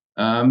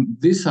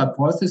 This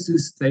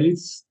hypothesis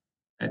states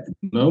at the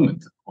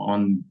moment,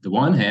 on the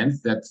one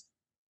hand, that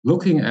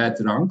looking at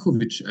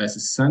Ranković as a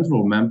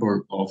central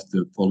member of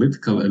the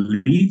political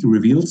elite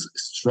reveals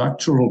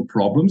structural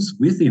problems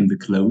within the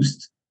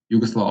closed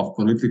Yugoslav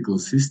political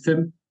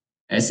system,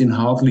 as in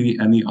hardly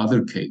any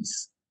other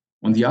case.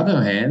 On the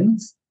other hand,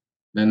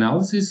 the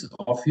analysis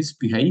of his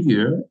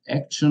behavior,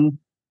 action,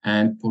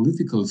 and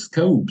political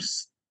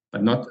scopes,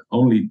 but not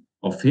only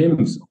of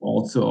him,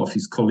 also of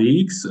his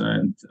colleagues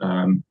and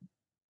of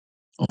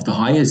the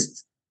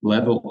highest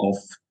level of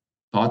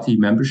party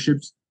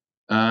memberships,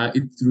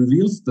 it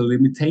reveals the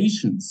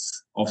limitations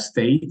of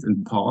state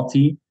and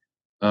party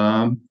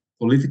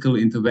political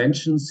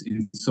interventions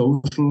in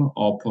social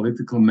or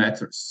political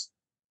matters.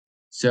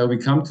 So we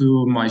come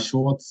to my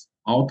short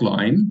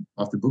outline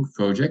of the book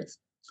project.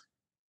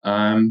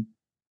 In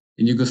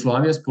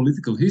Yugoslavia's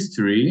political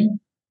history,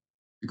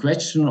 the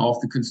question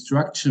of the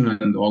construction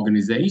and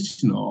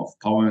organization of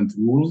power and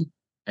rule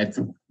at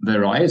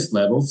various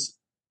levels,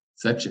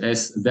 such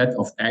as that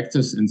of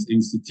actors and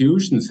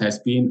institutions, has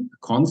been a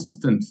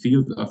constant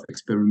field of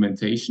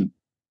experimentation.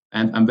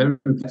 And I'm very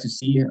glad to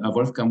see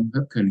Wolfgang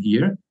Höpken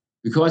here,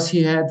 because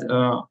he had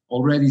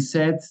already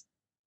said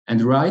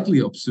and rightly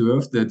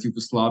observed that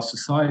Yugoslav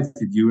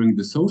society during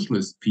the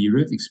socialist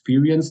period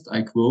experienced,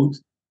 I quote,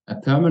 a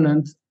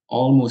permanent,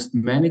 almost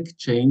manic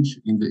change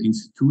in the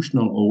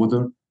institutional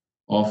order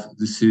of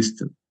the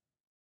system.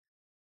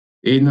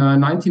 In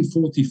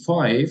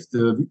 1945,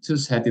 the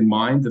victors had in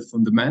mind a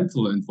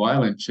fundamental and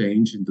violent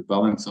change in the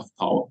balance of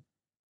power.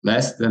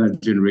 Less than a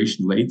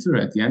generation later,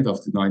 at the end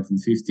of the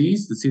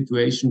 1950s, the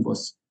situation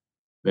was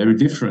very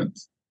different.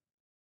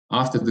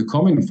 After the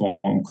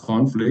Comintern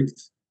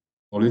conflict,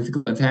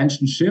 political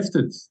attention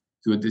shifted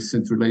to a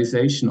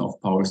decentralization of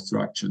power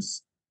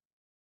structures.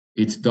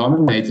 It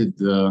dominated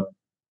the,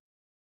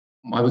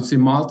 I would say,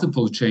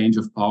 multiple change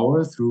of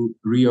power through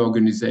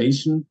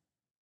reorganization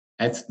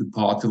at the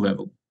party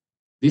level.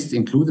 This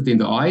included, in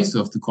the eyes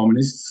of the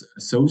communists,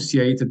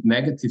 associated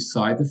negative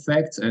side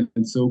effects and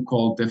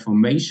so-called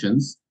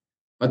deformations.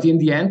 But in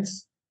the end,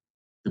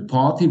 the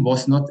party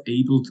was not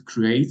able to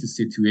create a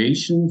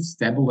situation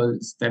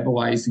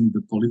stabilizing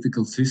the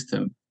political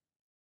system.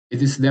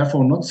 It is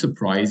therefore not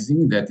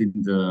surprising that in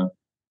the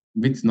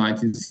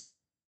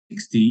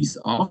mid-1960s,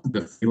 after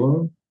the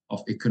failure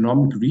of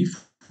economic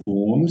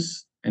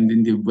reforms and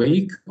in the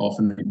wake of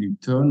an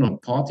internal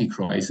party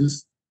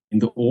crisis, in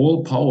the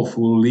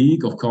all-powerful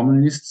League of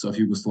Communists of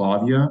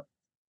Yugoslavia,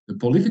 the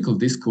political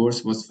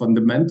discourse was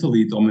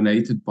fundamentally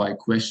dominated by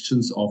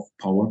questions of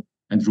power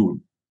and rule.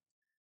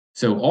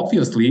 So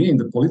obviously, in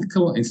the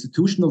political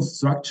institutional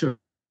structure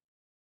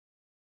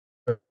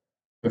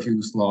of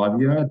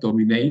Yugoslavia,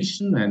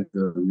 domination and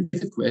the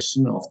related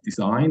question of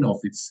design of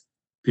its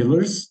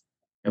pillars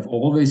have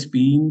always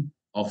been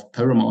of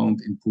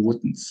paramount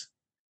importance.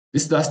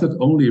 This does not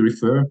only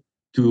refer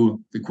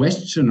to the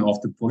question of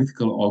the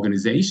political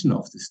organization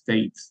of the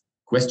state.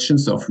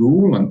 Questions of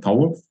rule and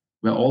power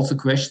were also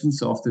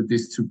questions of the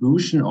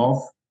distribution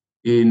of,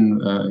 in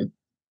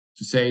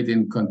to say it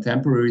in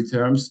contemporary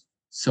terms,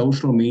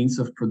 social means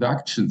of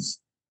productions,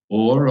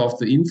 or of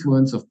the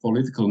influence of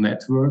political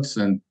networks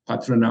and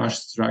patronage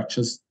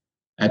structures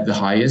at the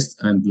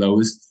highest and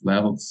lowest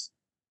levels.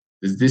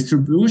 The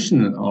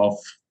distribution of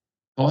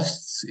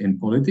posts in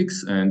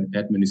politics and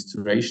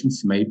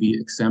administrations may be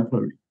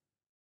exemplary.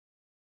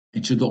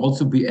 It should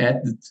also be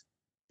added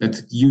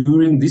that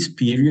during this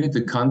period,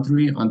 the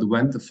country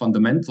underwent a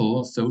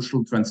fundamental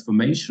social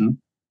transformation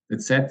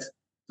that set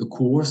the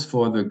course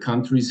for the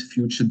country's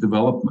future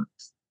development.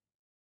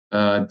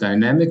 A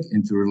dynamic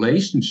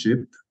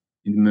interrelationship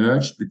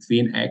emerged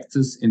between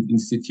actors and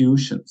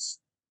institutions.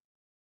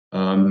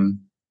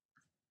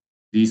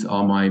 These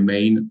are my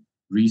main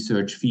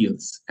research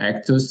fields: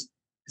 actors,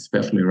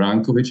 especially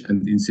Ranković,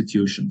 and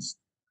institutions.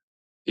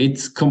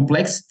 Its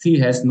complexity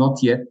has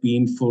not yet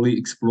been fully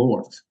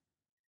explored.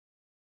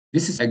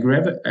 This is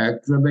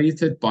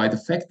aggravated by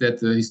the fact that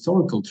the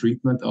historical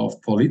treatment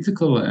of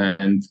political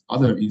and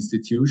other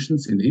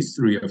institutions in the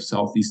history of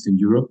Southeastern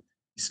Europe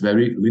is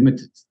very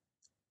limited.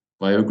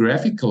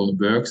 Biographical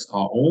works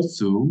are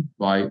also,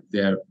 by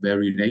their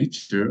very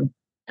nature,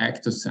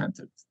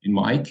 actor-centered. In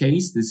my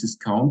case, this is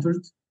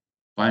countered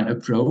by an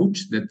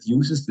approach that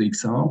uses the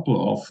example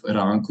of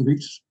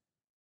Ranković,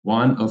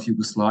 one of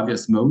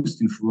Yugoslavia's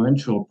most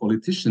influential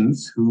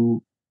politicians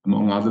who,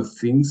 among other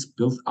things,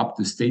 built up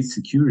the state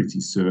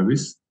security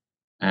service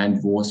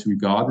and was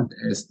regarded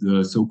as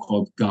the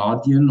so-called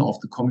guardian of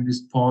the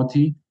Communist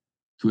Party,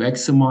 to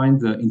examine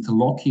the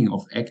interlocking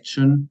of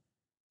action,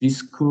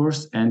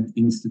 discourse, and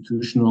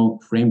institutional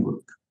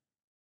framework.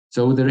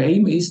 So their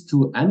aim is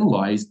to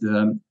analyze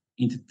the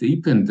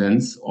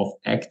interdependence of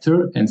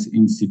actor and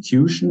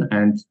institution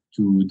and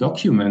to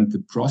document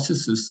the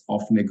processes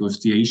of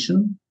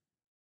negotiation,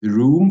 the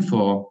room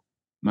for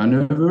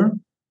maneuver,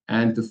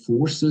 and the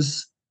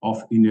forces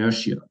of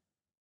inertia.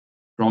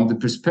 From the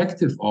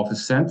perspective of a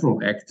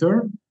central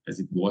actor,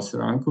 as it was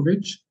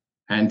Ranković,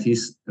 and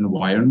his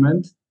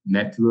environment,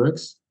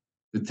 networks,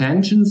 the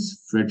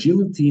tensions,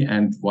 fragility,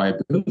 and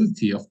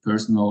viability of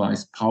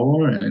personalized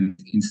power and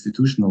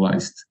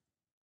institutionalized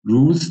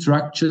rule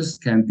structures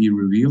can be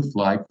revealed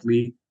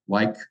likely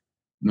like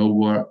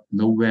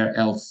nowhere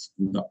else,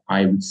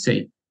 I would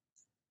say.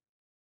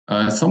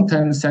 Some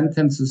 10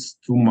 sentences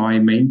to my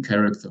main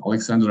character,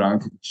 Aleksandar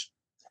Ranković.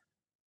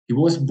 He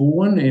was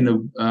born in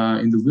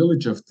the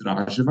village of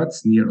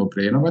Draževac near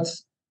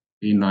Obrenovac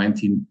in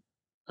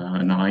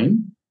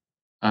 1909,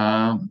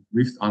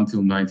 lived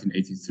until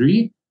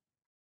 1983,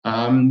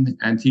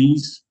 and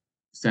he's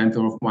the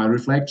center of my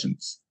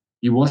reflections.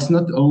 He was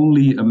not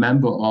only a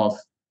member of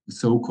the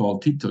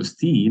so-called Tito's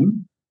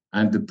team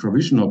and the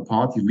provisional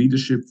party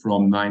leadership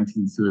from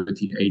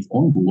 1938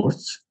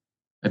 onwards.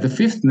 At the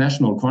 5th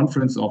National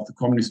Conference of the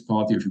Communist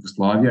Party of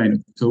Yugoslavia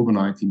in October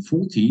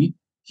 1940,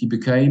 he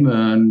became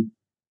an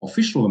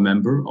official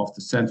member of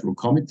the Central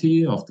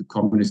Committee of the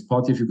Communist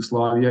Party of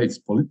Yugoslavia, its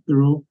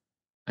Politburo,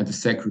 and the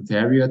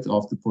Secretariat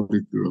of the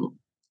Politburo.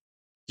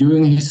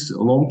 During his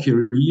long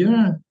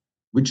career,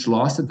 which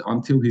lasted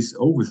until his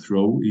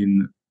overthrow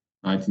in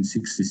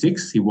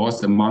 1966, he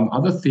was, among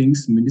other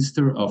things,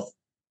 Minister of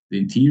the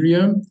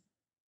Interior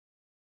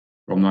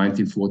from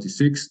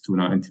 1946 to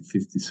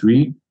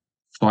 1953,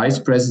 Vice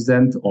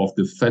President of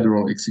the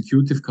Federal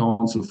Executive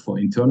Council for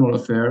Internal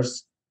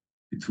Affairs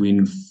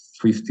between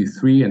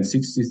 53 and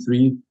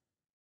 63,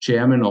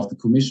 Chairman of the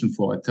Commission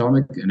for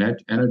Atomic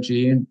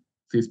Energy,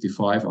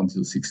 55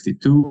 until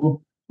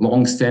 62,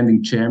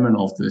 long-standing Chairman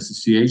of the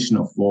Association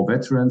of War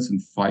Veterans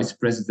and Vice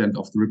President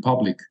of the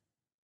Republic,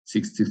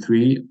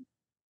 63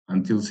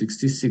 until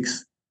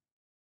 66.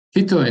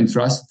 Tito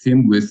entrusted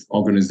him with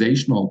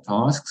organizational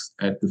tasks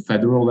at the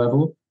federal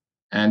level,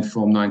 and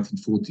from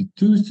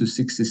 1942 to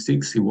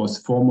 66, he was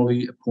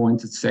formally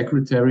appointed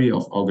Secretary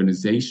of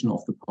Organization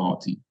of the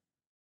party.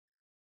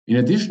 In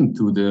addition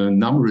to the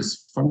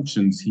numerous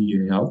functions he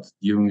held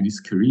during his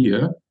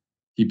career,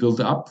 he built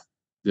up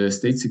the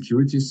State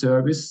Security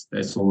Service,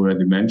 as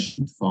already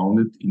mentioned,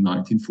 founded in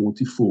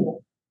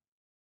 1944.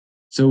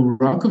 So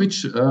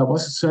Ranković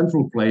was a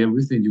central player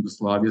within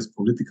Yugoslavia's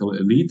political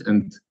elite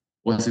and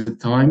was at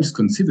times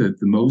considered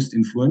the most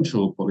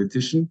influential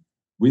politician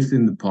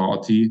within the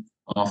party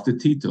after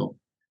Tito,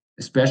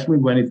 especially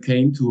when it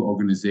came to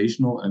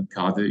organizational and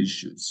cadre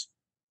issues.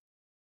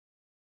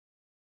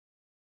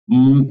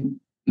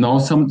 Now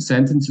some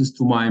sentences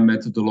to my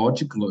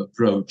methodological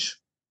approach.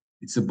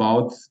 It's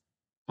about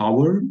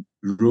power,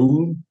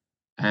 rule,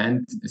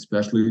 and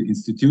especially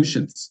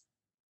institutions.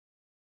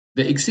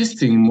 The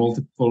existing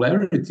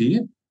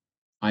multipolarity,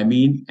 I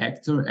mean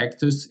actor,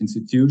 actors,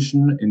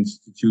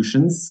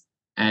 institutions,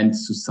 and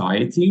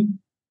society,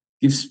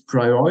 gives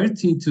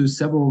priority to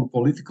several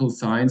political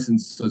science and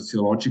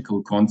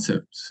sociological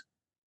concepts.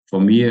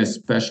 For me, a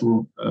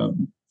special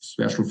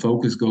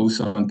focus goes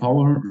on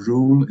power,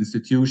 rule,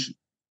 institution,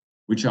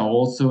 which are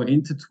also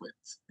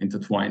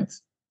intertwined.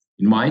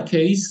 In my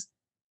case,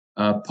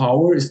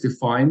 power is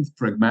defined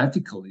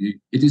pragmatically.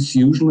 It is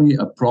usually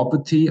a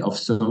property of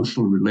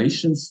social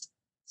relations,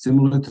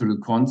 similar to the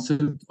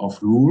concept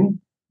of rule,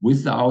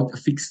 without a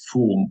fixed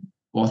form.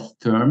 Both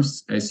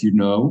terms, as you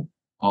know,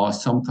 are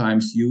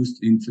sometimes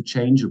used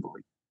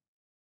interchangeably.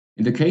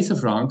 In the case of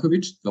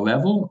Ranković, the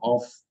level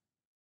of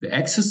the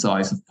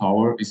exercise of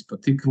power is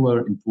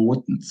particularly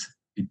important.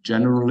 It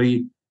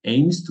generally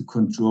aims to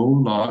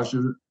control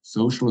larger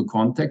social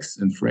contexts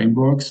and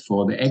frameworks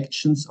for the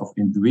actions of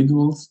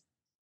individuals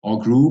or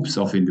groups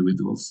of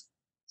individuals.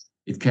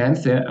 It can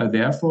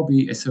therefore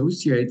be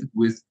associated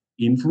with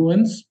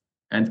influence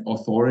and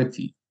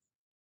authority.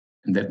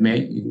 And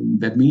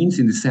that means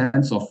in the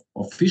sense of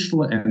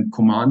official and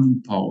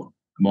commanding power,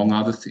 among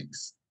other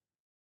things.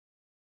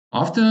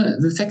 After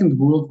the Second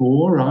World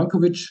War,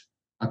 Ranković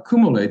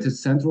accumulated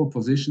central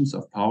positions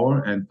of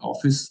power and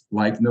office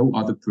like no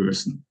other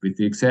person, with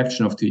the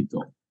exception of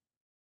Tito.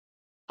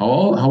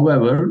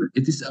 However,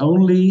 it is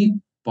only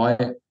by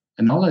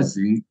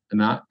analyzing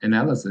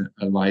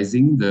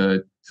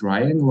the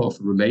triangle of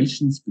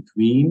relations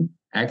between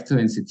actor,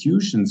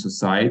 institution,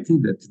 society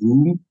that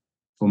room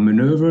for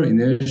maneuver,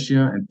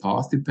 inertia, and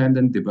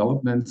path-dependent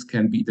developments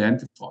can be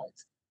identified.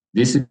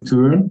 This, in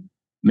turn,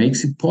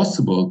 makes it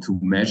possible to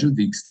measure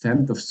the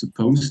extent of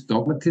supposed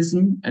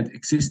dogmatism and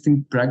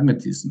existing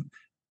pragmatism.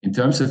 In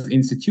terms of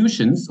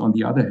institutions, on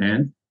the other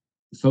hand,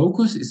 the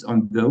focus is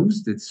on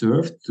those that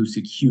serve to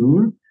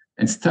secure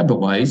and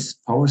stabilize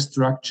power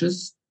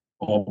structures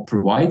or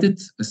provided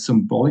a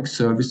symbolic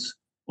service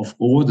of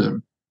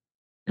order.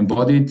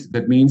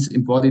 That means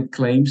embodied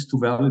claims to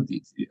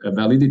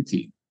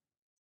validity.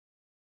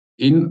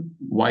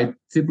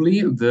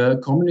 Inevitably, the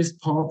Communist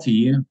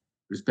Party,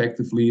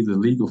 respectively the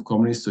League of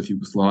Communists of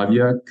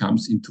Yugoslavia,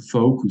 comes into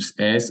focus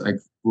as, I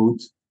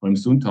quote from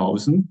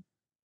Sundhausen,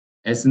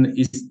 as an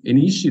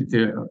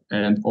initiator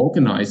and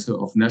organizer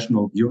of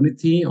national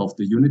unity, of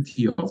the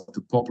unity of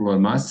the popular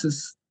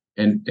masses,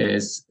 and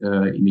as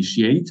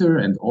initiator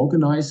and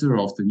organizer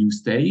of the new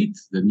state,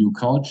 the new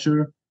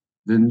culture,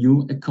 the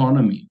new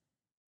economy.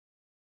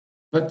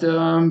 But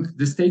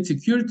the state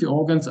security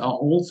organs are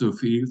also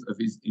fields of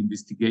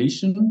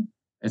investigation,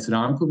 as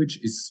Ranković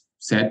is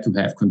said to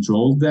have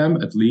controlled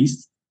them, at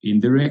least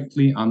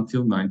indirectly,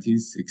 until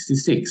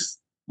 1966.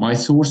 My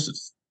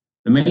sources.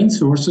 The main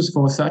sources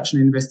for such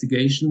an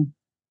investigation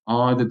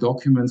are the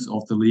documents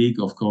of the League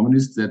of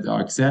Communists that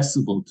are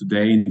accessible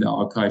today in the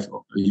archive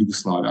of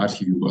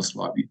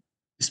Yugoslavia,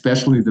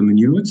 especially the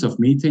minutes of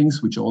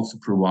meetings, which also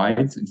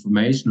provide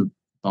information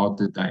about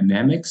the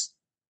dynamics,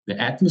 the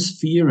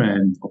atmosphere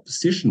and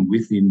opposition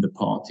within the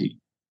party.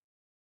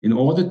 In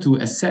order to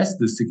assess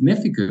the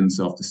significance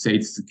of the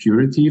state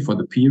security for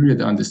the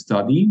period under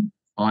study,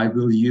 I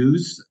will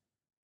use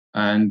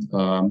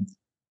the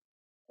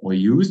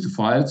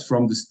files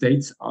from the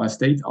state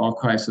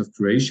archives of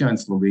Croatia and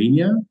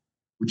Slovenia,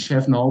 which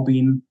have now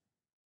been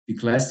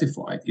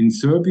declassified. In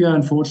Serbia,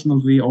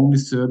 unfortunately, only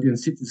Serbian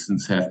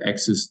citizens have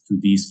access to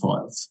these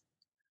files.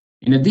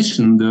 In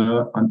addition,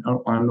 the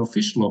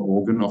unofficial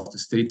organ of the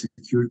State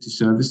Security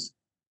Service,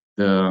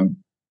 the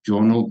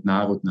journal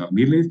Narodna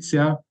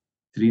Milicija,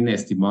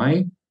 13.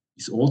 Maj,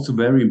 is also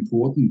very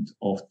important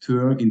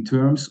in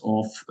terms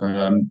of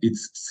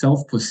its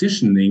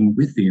self-positioning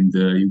within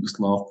the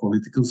Yugoslav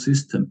political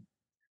system.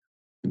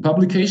 The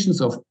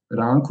publications of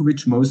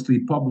Ranković, mostly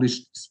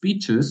published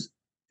speeches,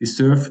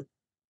 deserve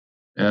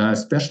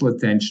special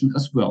attention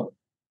as well.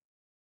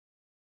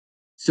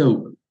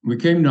 So we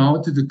came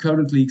now to the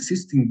currently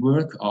existing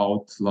work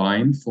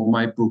outline for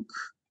my book.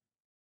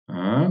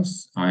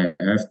 I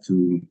have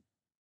to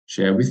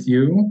share with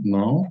you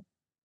now.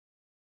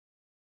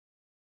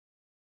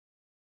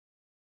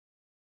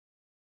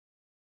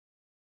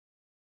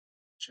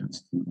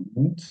 Just a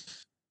moment.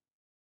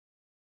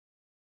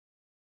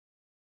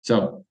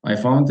 So I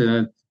found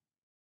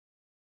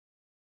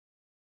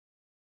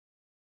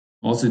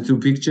also two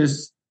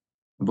pictures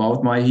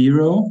about my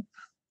hero,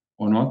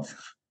 or not,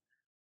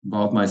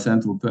 about my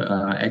central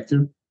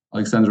actor,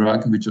 Aleksandar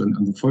Ranković.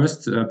 On the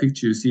first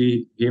picture, you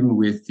see him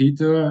with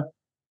Tito,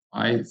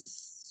 I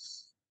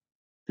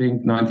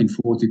think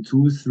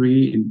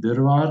 1942-3 in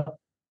Drvar.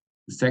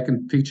 The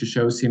second picture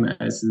shows him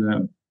as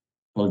a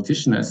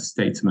politician, as a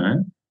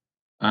statesman.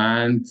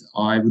 And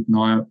I would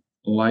now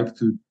like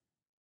to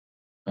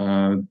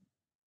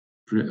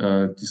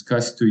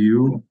discuss to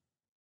you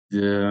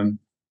the,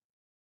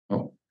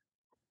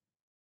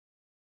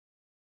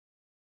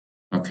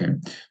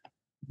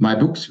 my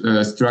book's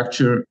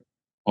structure,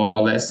 or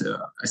less a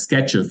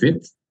sketch of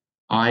it.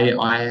 I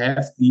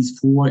have these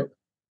four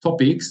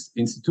topics: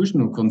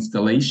 institutional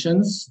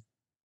constellations,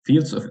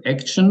 fields of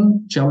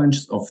action,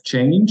 challenges of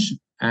change,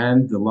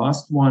 and the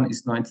last one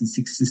is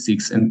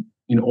 1966. And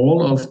in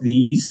all of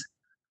these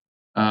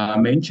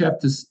main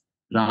chapters,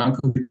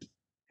 Ranković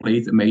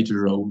played a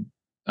major role.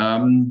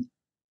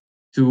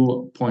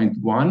 To point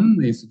one,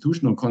 the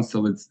institutional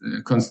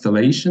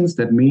constellations,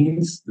 that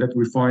means that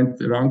we find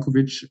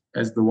Ranković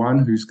as the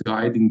one who's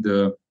guiding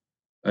the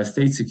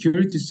state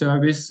security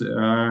service,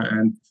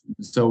 and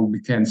so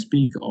we can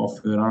speak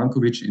of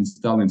Ranković in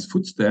Stalin's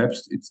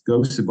footsteps. It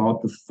goes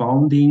about the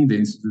founding, the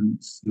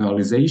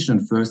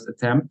institutionalization, first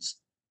attempts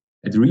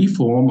at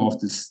reform of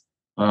this,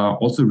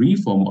 also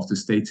reform of the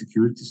state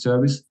security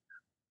service,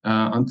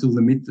 until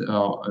the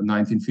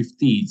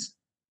mid-1950s.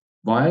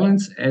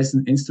 Violence as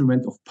an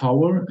instrument of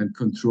power and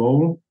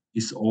control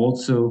is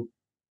also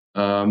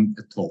a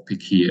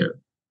topic here.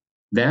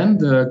 Then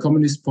the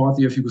Communist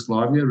Party of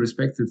Yugoslavia,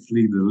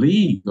 respectively the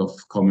League of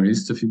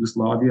Communists of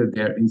Yugoslavia,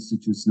 their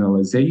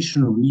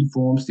institutionalization,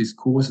 reforms,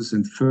 discourses,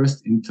 and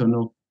first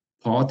internal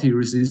party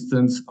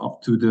resistance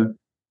up to the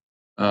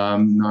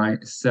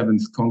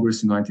 7th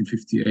Congress in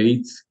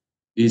 1958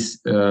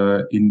 is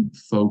in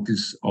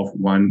focus of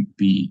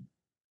 1b.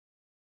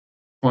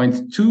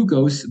 Point 2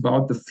 goes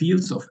about the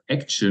fields of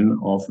action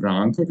of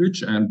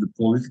Ranković and the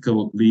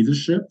political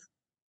leadership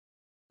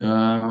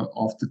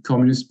of the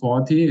Communist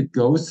Party. It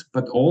goes,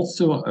 but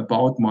also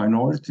about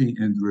minority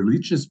and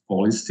religious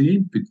policy,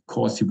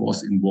 because he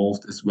was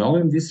involved as well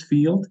in this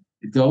field.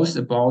 It goes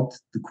about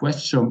the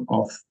question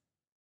of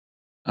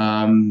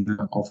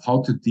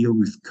how to deal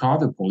with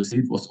cadre policy.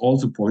 It was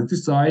also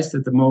politicized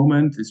at the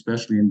moment,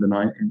 especially in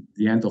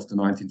the end of the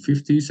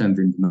 1950s and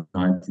in the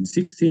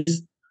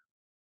 1960s.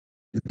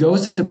 It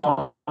goes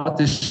about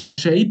the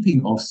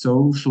shaping of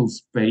social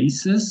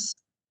spaces,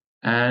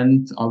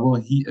 and I will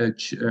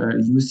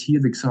use here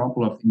the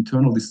example of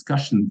internal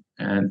discussions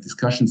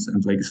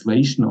and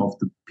legislation of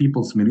the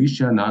People's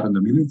Militia,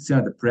 Narodna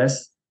Militia, the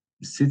press,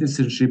 the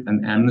citizenship,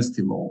 and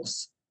amnesty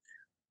laws.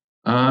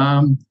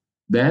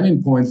 Then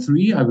in point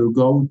 3, I will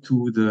go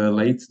to the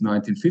late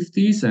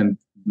 1950s and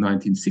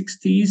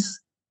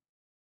 1960s,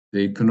 the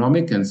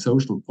economic and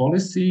social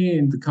policy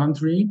in the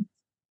country.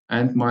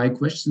 And my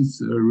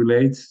questions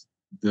relate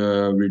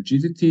the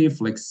rigidity,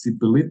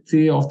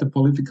 flexibility of the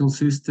political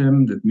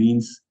system. That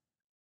means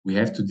we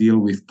have to deal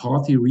with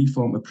party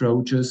reform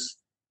approaches,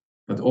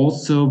 but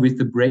also with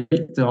the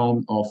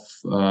breakdown of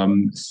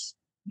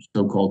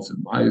so-called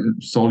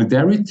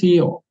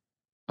solidarity,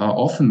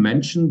 often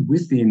mentioned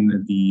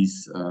within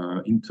these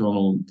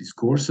internal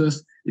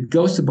discourses. It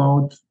goes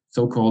about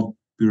so-called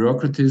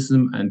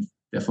bureaucratism and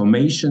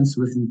deformations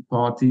within the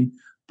party,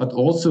 but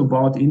also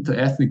about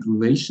inter-ethnic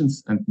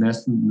relations and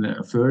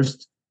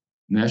first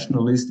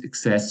nationalist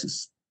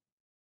excesses.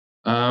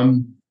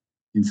 In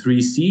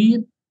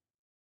 3C,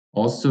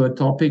 also a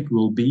topic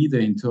will be the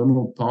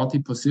internal party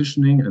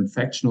positioning and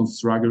factional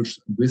struggles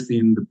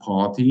within the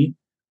party,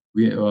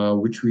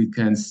 which we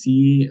can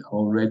see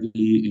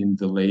already in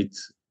the late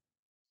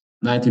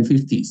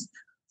 1950s.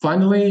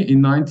 Finally,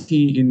 in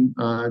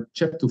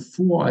chapter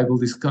 4, I will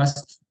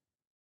discuss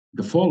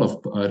the fall of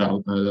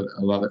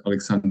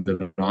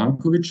Aleksandar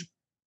Ranković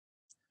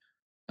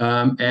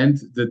and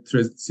the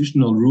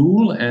transitional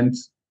rule and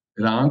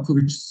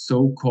Ranković's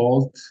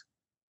so-called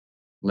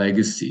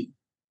legacy.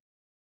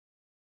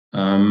 So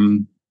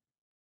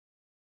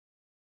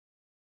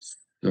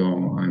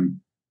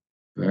I'm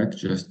back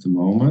just a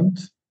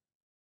moment.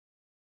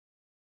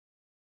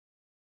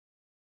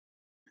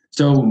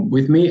 So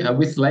with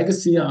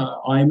legacy,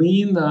 I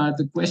mean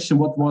the question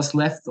what was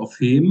left of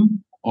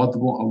him, or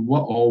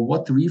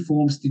what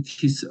reforms did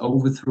his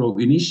overthrow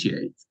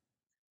initiate?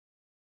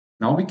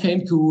 Now we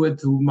came to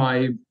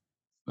my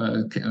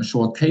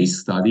short case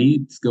study.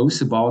 It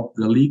goes about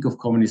the League of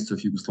Communists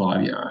of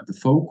Yugoslavia. The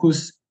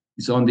focus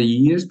is on the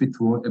years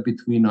between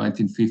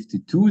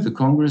 1952,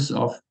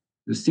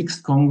 the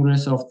sixth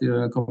Congress of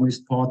the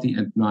Communist Party,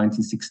 and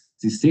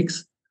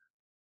 1966,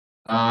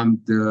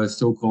 the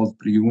so-called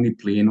Priuni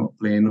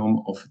Plenum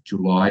of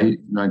July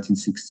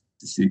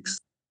 1966.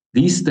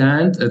 These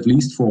stand, at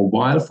least for a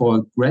while, for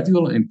a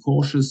gradual and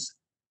cautious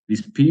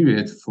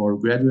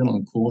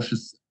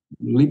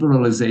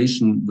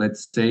liberalization,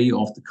 let's say,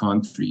 of the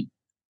country.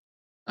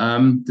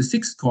 The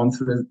sixth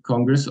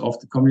Congress of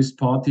the Communist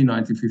Party,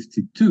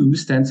 1952,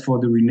 stands for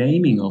the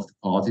renaming of the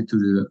party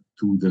to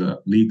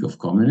the League of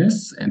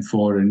Communists and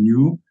for a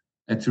new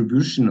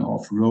attribution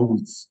of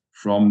roles.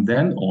 From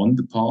then on,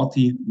 the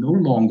party no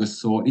longer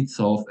saw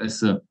itself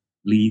as a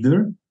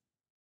leader,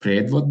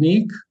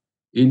 predvodnik,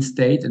 in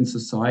state and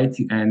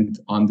society, and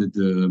under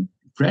the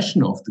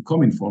pressure of the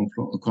Comintern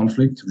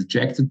conflict,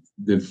 rejected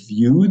the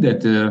view that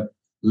the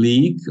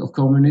League of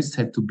Communists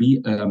had to be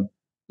a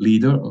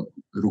leader,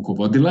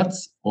 rukovodilac,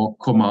 or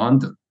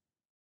commander,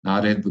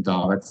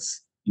 naredbodavac.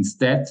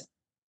 Instead,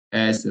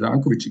 as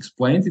Ranković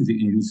explained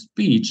in his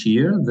speech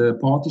here, the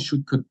party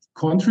should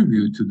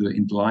contribute to the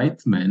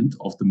enlightenment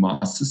of the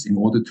masses in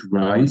order to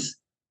raise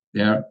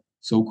their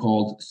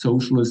so-called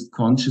socialist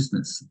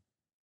consciousness.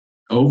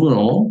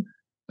 Overall,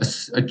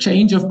 a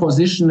change of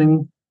position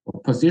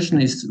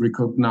is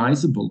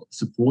recognizable,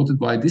 supported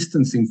by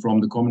distancing from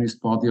the Communist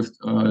Party of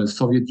the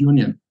Soviet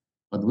Union,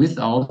 but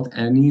without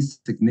any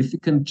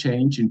significant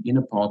change in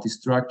inner party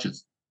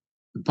structures.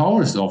 The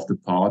powers of the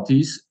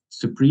party's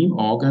supreme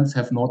organs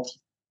have not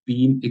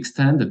been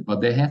extended, but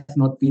they have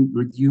not been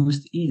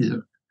reduced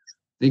either.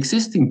 The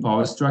existing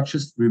power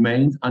structures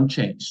remained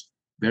unchanged.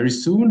 Very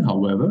soon,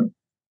 however,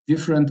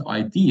 different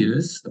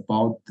ideas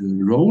about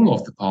the role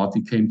of the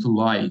party came to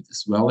light,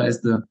 as well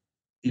as the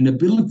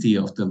inability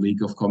of the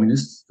League of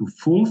Communists to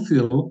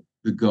fulfill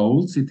the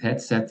goals it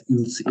had set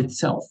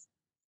itself.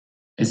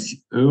 As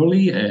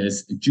early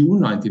as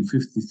June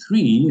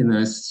 1953, in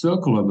a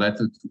circular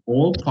letter to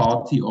all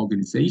party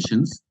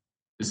organizations,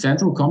 the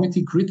Central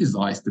Committee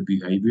criticized the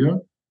behavior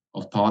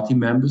of party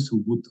members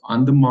who would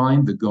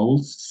undermine the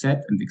goals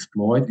set and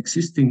exploit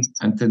existing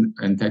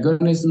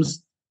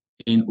antagonisms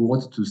in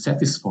order to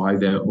satisfy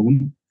their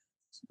own,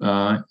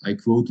 I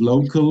quote,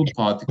 local,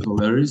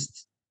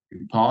 particularist,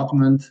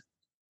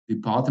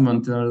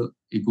 departmental,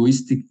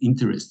 egoistic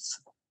interests.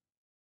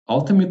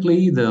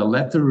 Ultimately, the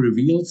letter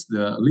reveals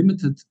the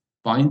limited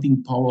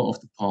binding power of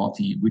the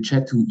party, which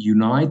had to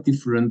unite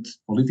different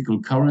political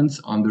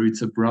currents under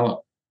its umbrella.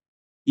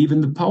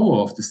 Even the power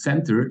of the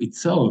center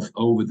itself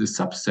over the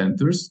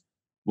sub-centers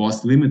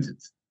was limited.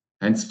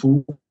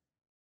 Henceforth,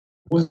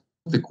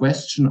 the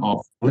question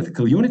of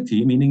political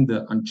unity, meaning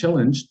the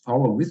unchallenged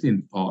power within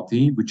the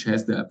party, which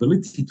has the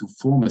ability to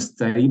form a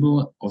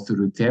stable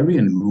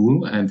authoritarian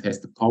rule and has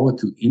the power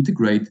to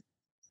integrate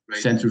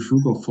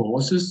centrifugal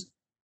forces,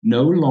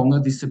 no longer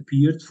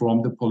disappeared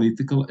from the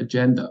political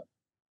agenda.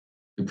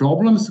 The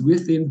problems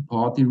within the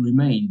party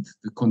remained.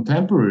 The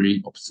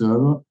contemporary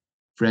observer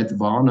Fred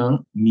Warner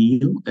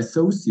Neal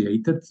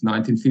associated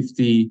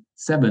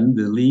 1957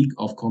 the League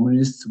of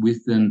Communists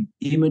with an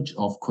image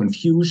of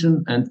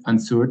confusion and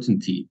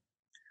uncertainty.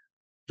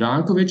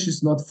 Ranković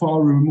is not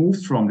far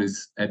removed from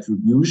this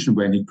attribution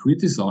when he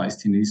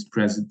criticized in his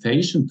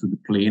presentation to the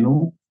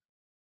plenum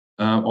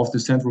of the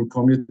Central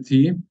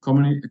Committee,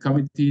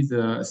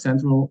 the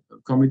Central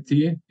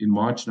Committee in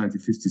March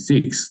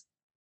 1956.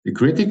 The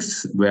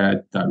critics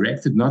were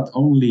directed not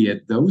only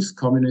at those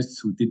communists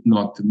who did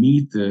not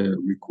meet the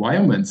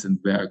requirements and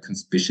were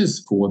conspicuous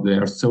for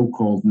their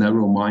so-called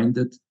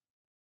narrow-minded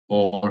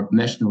or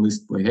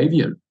nationalist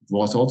behavior. It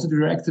was also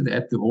directed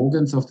at the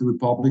organs of the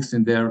republics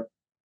in their,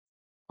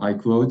 I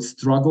quote,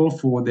 struggle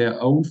for their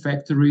own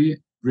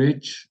factory,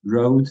 bridge,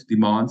 road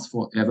demands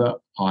for ever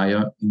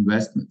higher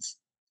investments.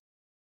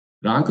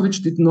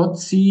 Ranković did not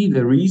see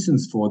the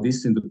reasons for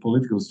this in the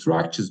political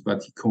structures,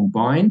 but he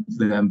combined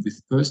them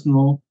with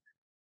personal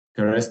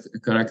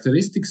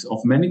characteristics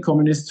of many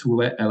communists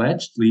who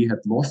allegedly had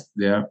lost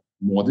their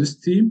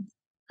modesty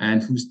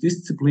and whose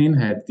discipline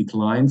had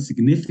declined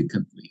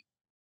significantly.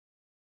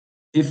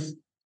 If,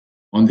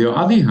 on the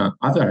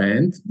other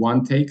hand,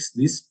 one takes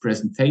this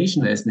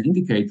presentation as an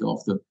indicator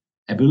of the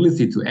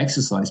ability to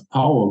exercise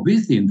power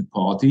within the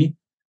party,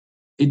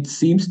 it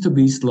seems to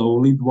be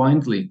slowly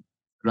dwindling.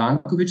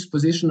 Ranković's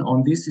position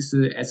on this is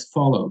as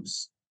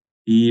follows.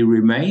 He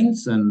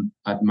remains an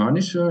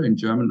admonisher, in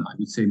German I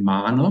would say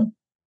Mahner,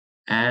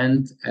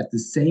 and at the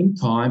same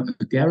time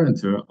a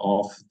guarantor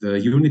of the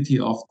unity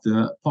of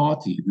the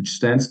party, which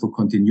stands for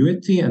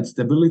continuity and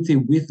stability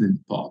within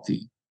the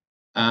party.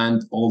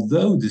 And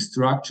although the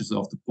structures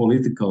of the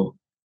political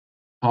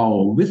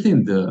power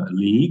within the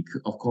League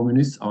of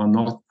Communists are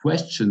not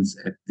questions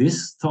at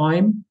this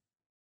time,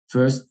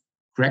 first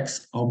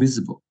cracks are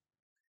visible.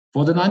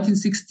 For the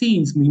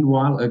 1916s,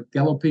 meanwhile, a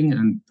galloping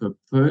and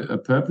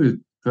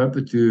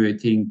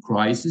perpetuating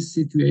crisis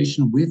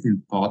situation within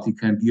the party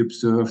can be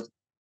observed,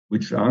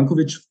 which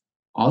Ranković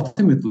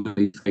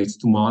ultimately fails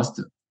to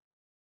master.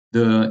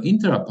 The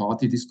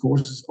intra-party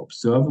discourses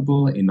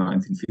observable in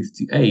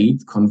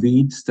 1958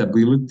 conveyed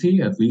stability,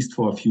 at least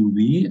for a few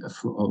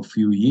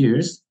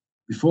years,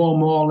 before a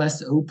more or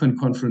less open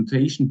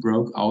confrontation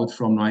broke out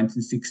from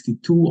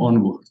 1962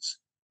 onwards.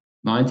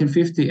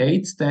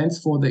 1958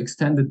 stands for the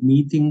extended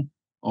meeting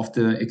of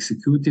the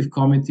Executive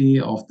Committee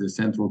of the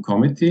Central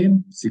Committee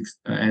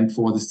and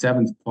for the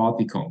 7th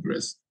Party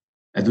Congress,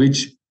 at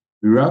which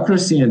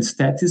bureaucracy and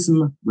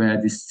statism were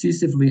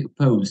decisively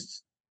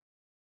opposed.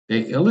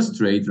 They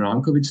illustrate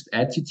Ranković's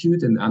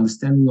attitude and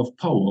understanding of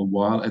power,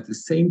 while at the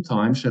same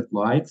time shed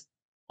light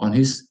on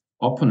his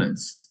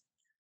opponents.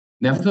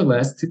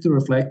 Nevertheless, Tito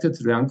reflected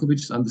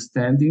Ranković's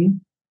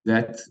understanding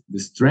that the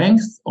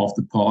strength of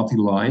the party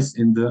lies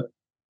in the,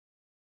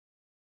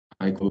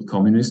 I quote,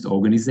 communist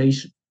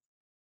organization.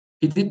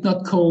 He did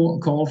not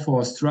call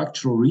for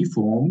structural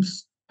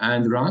reforms,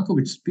 and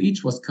Ranković's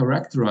speech was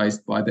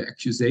characterized by the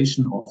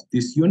accusation of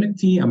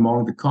disunity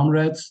among the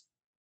comrades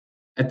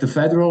at the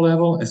federal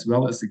level, as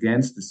well as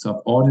against the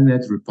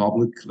subordinate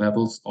republic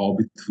levels or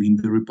between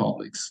the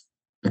republics.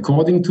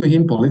 According to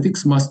him,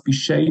 politics must be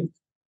shaped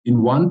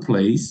in one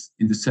place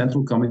in the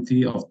Central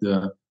Committee of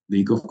the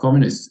League of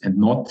Communists and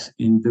not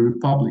in the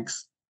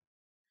republics.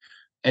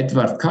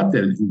 Edvard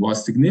Kardelj, who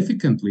was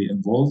significantly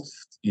involved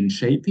in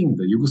shaping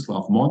the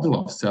Yugoslav model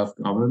of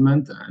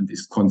self-government and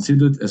is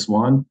considered as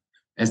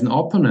an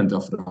opponent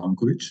of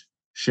Ranković,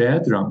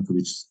 shared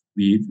Ranković's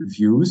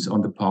views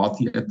on the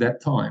party at that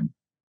time.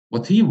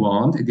 What he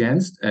warned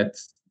against at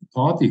the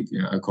party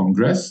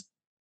congress,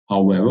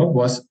 however,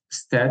 was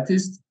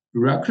statist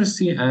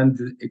bureaucracy and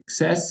the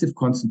excessive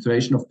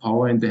concentration of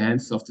power in the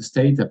hands of the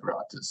state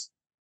apparatus.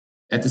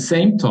 At the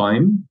same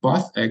time,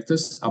 both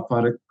actors are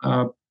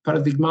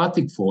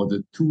paradigmatic for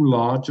the two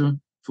large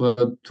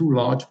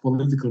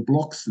political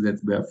blocs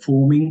that were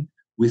forming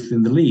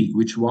within the League,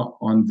 which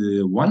on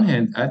the one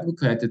hand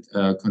advocated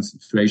a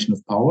concentration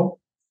of power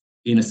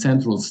in a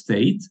central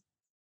state,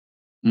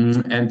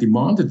 and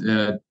demanded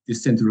a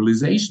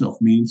decentralization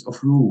of means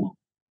of rule.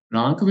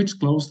 Ranković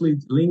closely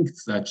linked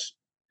such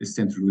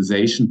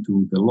decentralization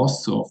to the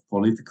loss of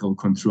political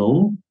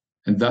control,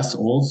 and thus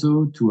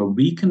also to a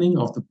weakening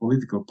of the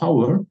political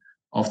power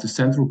of the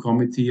Central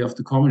Committee of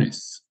the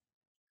Communists.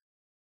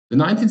 The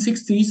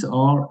 1960s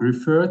are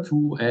referred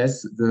to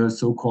as the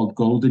so-called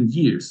golden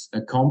years,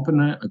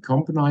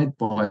 accompanied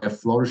by a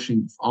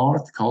flourishing of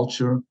art,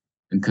 culture,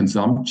 and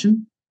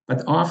consumption.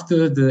 But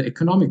after the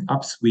economic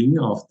upswing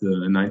of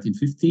the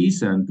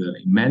 1950s and the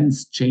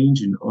immense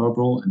change in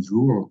urban and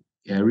rural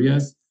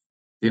areas,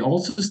 they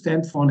also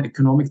stand for an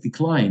economic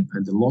decline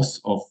and the loss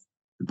of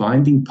the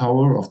binding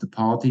power of the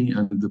party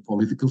and the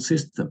political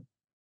system.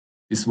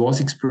 This was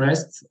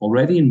expressed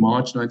already in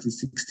March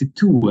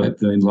 1962 at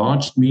the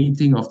enlarged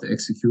meeting of the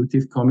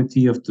Executive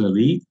Committee of the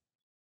League,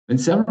 when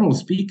several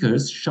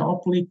speakers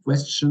sharply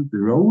questioned the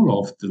role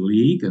of the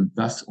League and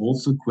thus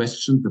also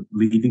questioned the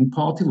leading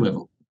party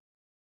level.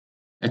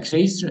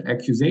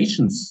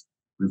 Accusations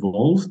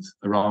revolved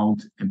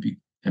around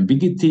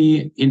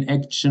ambiguity,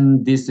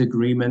 inaction,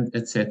 disagreement,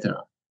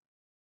 etc.,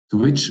 to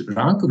which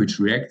Ranković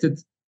reacted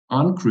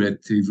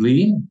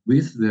uncreatively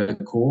with the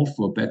call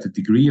for a better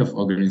degree of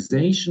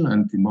organization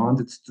and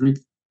demanded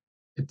strict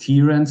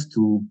adherence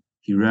to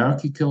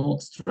hierarchical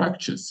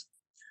structures.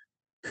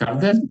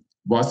 Kardel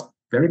was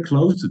very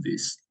close to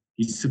this.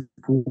 He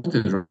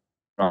supported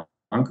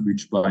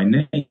Ranković by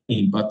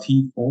name, but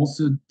he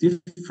also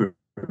differed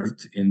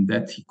in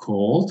that he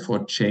called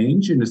for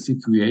change in a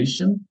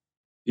situation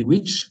in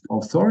which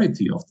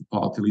authority of the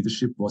party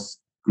leadership was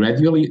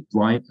gradually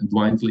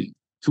dwindling.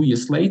 2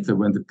 years later,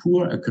 when the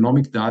poor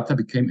economic data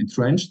became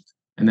entrenched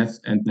and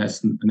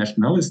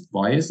nationalist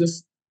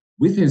biases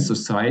within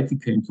society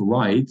came to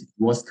light, it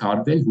was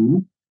Kardel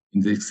who, in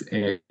the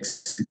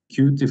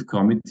executive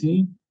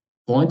committee,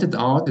 pointed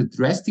out a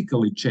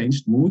drastically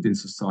changed mood in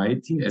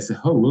society as a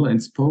whole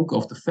and spoke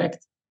of the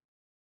fact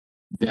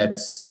that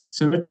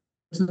certain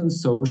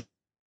social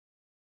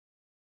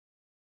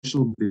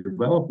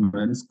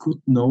developments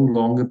could no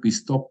longer be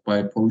stopped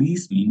by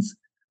police means,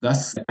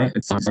 thus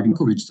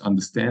Ranković's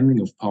understanding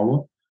of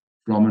power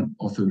from an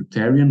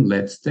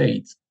authoritarian-led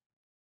state.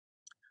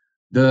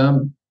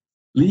 The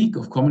League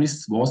of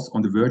Communists was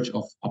on the verge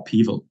of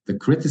upheaval. The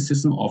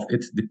criticism of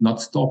it did not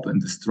stop,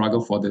 and the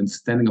struggle for the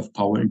understanding of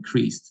power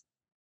increased.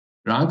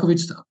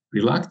 Ranković's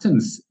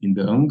reluctance in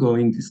the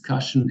ongoing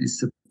discussion is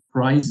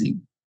surprising.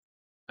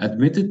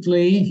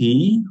 Admittedly,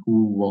 he,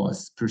 who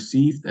was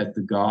perceived as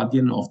the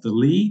guardian of the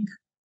League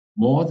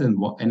more than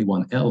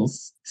anyone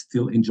else,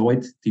 still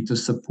enjoyed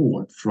Tito's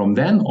support. From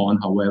then on,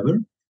 however,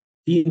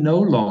 he no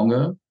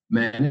longer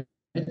managed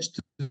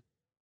to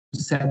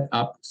set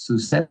up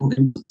successful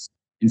impulses.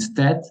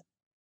 Instead,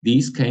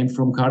 these came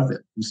from Kardel,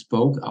 who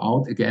spoke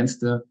out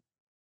against the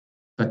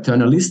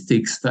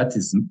paternalistic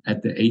statism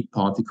at the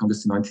Eight-Party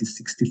Congress in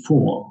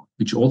 1964,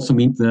 which also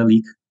meant the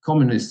League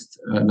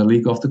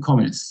of the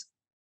Communists.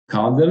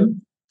 Kardel,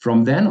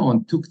 from then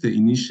on, took the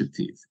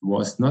initiative. It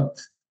was not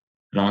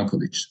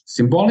Ranković.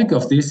 Symbolic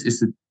of this is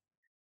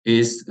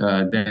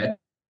that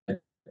at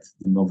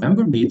the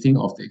November meeting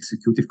of the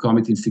Executive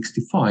Committee in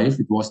 1965,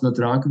 it was not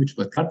Ranković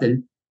but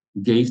Kardel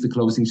who gave the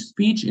closing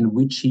speech in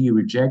which he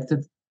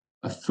rejected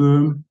a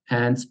firm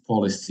hands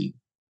policy,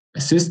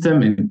 a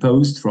system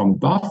imposed from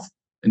above,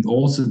 and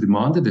also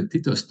demanded that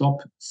Tito stop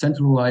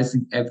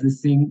centralizing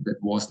everything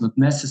that was not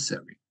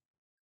necessary.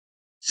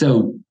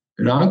 So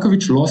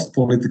Ranković lost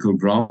political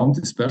ground,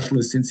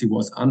 especially since he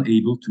was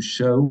unable to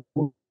show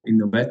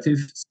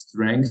innovative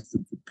strength to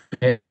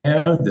prepare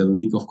the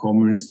League of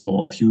Communists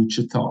for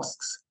future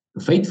tasks.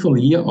 The fateful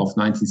year of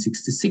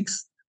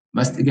 1966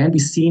 must again be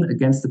seen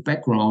against the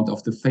background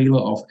of the failure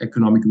of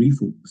economic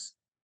reforms.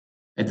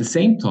 At the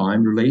same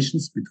time,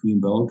 relations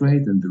between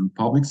Belgrade and the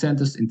Republic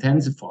centers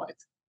intensified.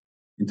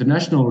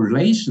 International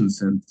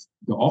relations and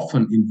the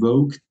often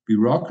invoked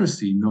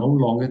bureaucracy no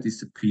longer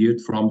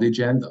disappeared from the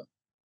agenda.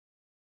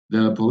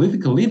 The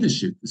political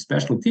leadership,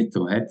 especially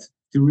Tito, had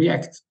to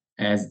react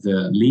as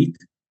the League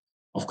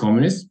of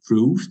Communists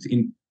proved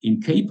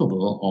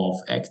incapable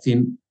of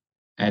acting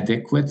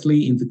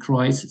adequately in the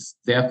crisis.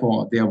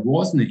 Therefore, there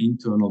was an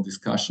internal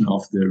discussion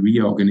of the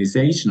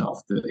reorganization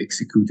of the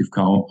executive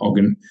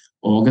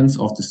organs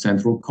of the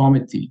Central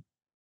Committee.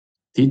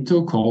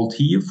 Tito called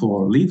here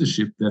for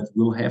leadership that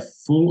will have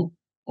full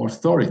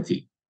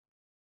authority.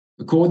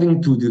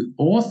 According to the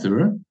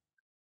author,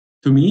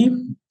 to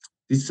me,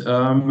 this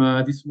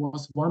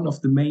was one of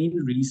the main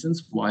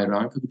reasons why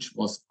Ranković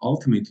was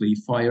ultimately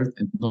fired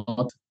and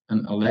not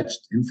an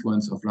alleged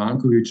influence of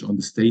Ranković on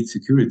the state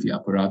security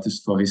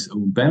apparatus for his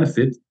own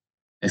benefit,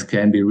 as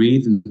can be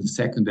read in the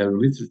secondary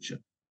literature.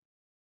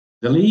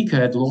 The League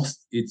had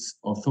lost its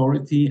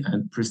authority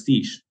and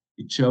prestige.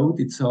 It showed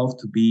itself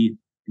to be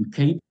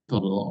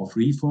incapable of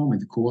reform in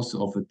the course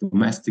of a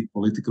domestic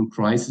political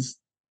crisis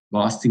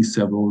lasting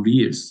several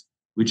years,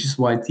 which is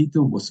why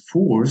Tito was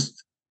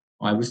forced,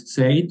 I would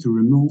say, to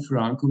remove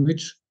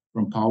Ranković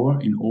from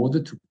power in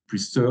order to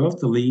preserve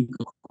the League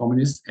of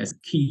Communists as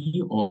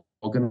key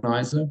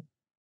organizer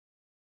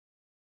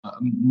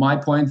my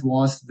point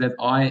was that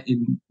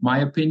in my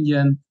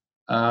opinion,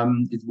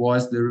 it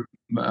was the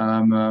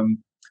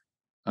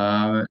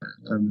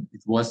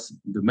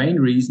main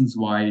reasons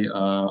why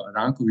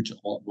Ranković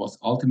was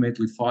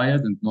ultimately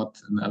fired and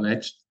not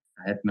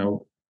had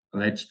no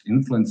alleged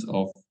influence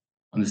on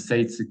the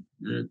state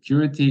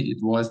security.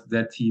 It was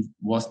that he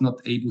was not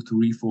able to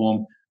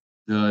reform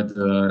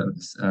the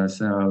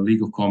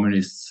League of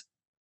Communists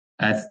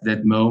at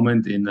that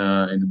moment in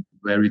a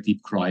very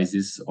deep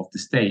crisis of the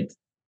state.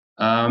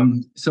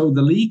 So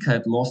the League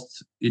had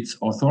lost its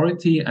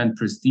authority and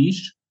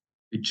prestige.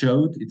 It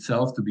showed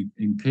itself to be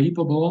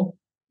incapable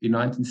in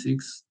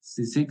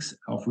 1966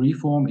 of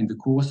reform in the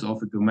course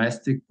of a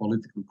domestic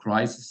political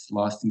crisis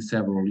lasting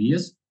several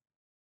years,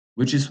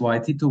 which is why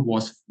Tito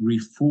was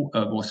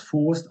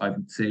forced, I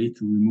would say,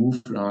 to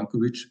remove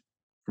Ranković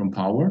from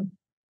power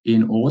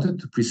in order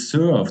to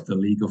preserve the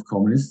League of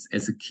Communists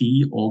as a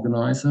key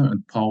organizer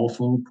and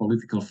powerful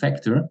political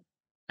factor.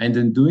 And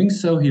in doing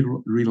so, he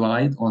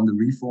relied on the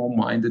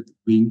reform-minded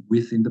wing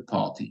within the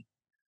party.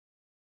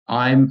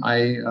 I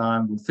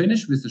will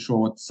finish with a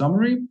short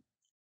summary.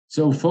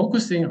 So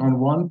focusing on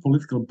one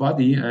political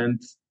body and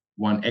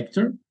one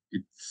actor,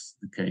 it's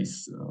the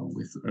case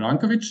with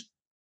Ranković,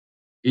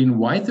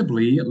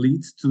 inevitably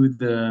leads to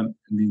the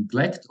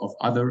neglect of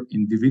other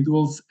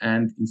individuals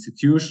and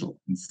institutions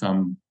in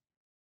some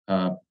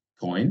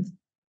point.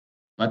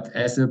 But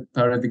as a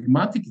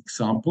paradigmatic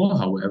example,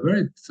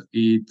 however,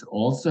 it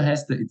also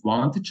has the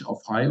advantage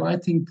of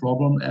highlighting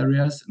problem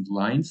areas and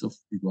lines of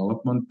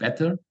development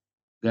better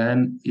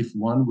than if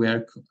one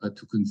were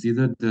to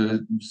consider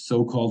the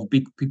so-called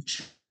big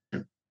picture.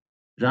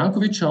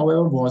 Ranković,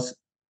 however, was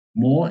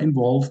more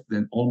involved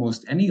than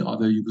almost any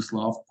other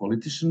Yugoslav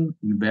politician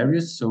in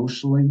various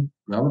socially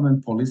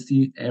relevant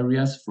policy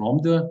areas from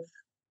the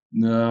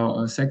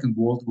Second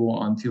World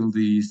War until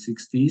the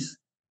 60s,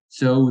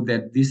 so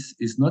that this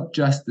is not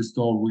just the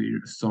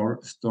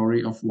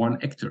story of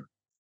one actor.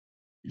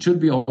 It should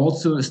be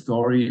also a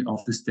story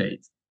of the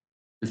state.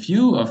 The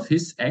view of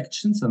his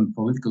actions and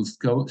political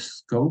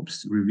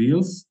scopes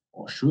reveals,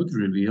 or should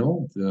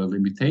reveal, the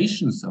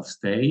limitations of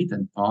state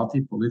and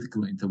party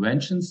political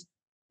interventions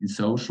in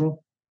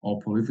social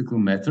or political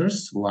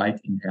matters, like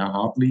in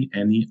hardly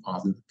any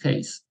other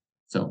case.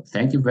 So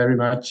thank you very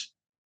much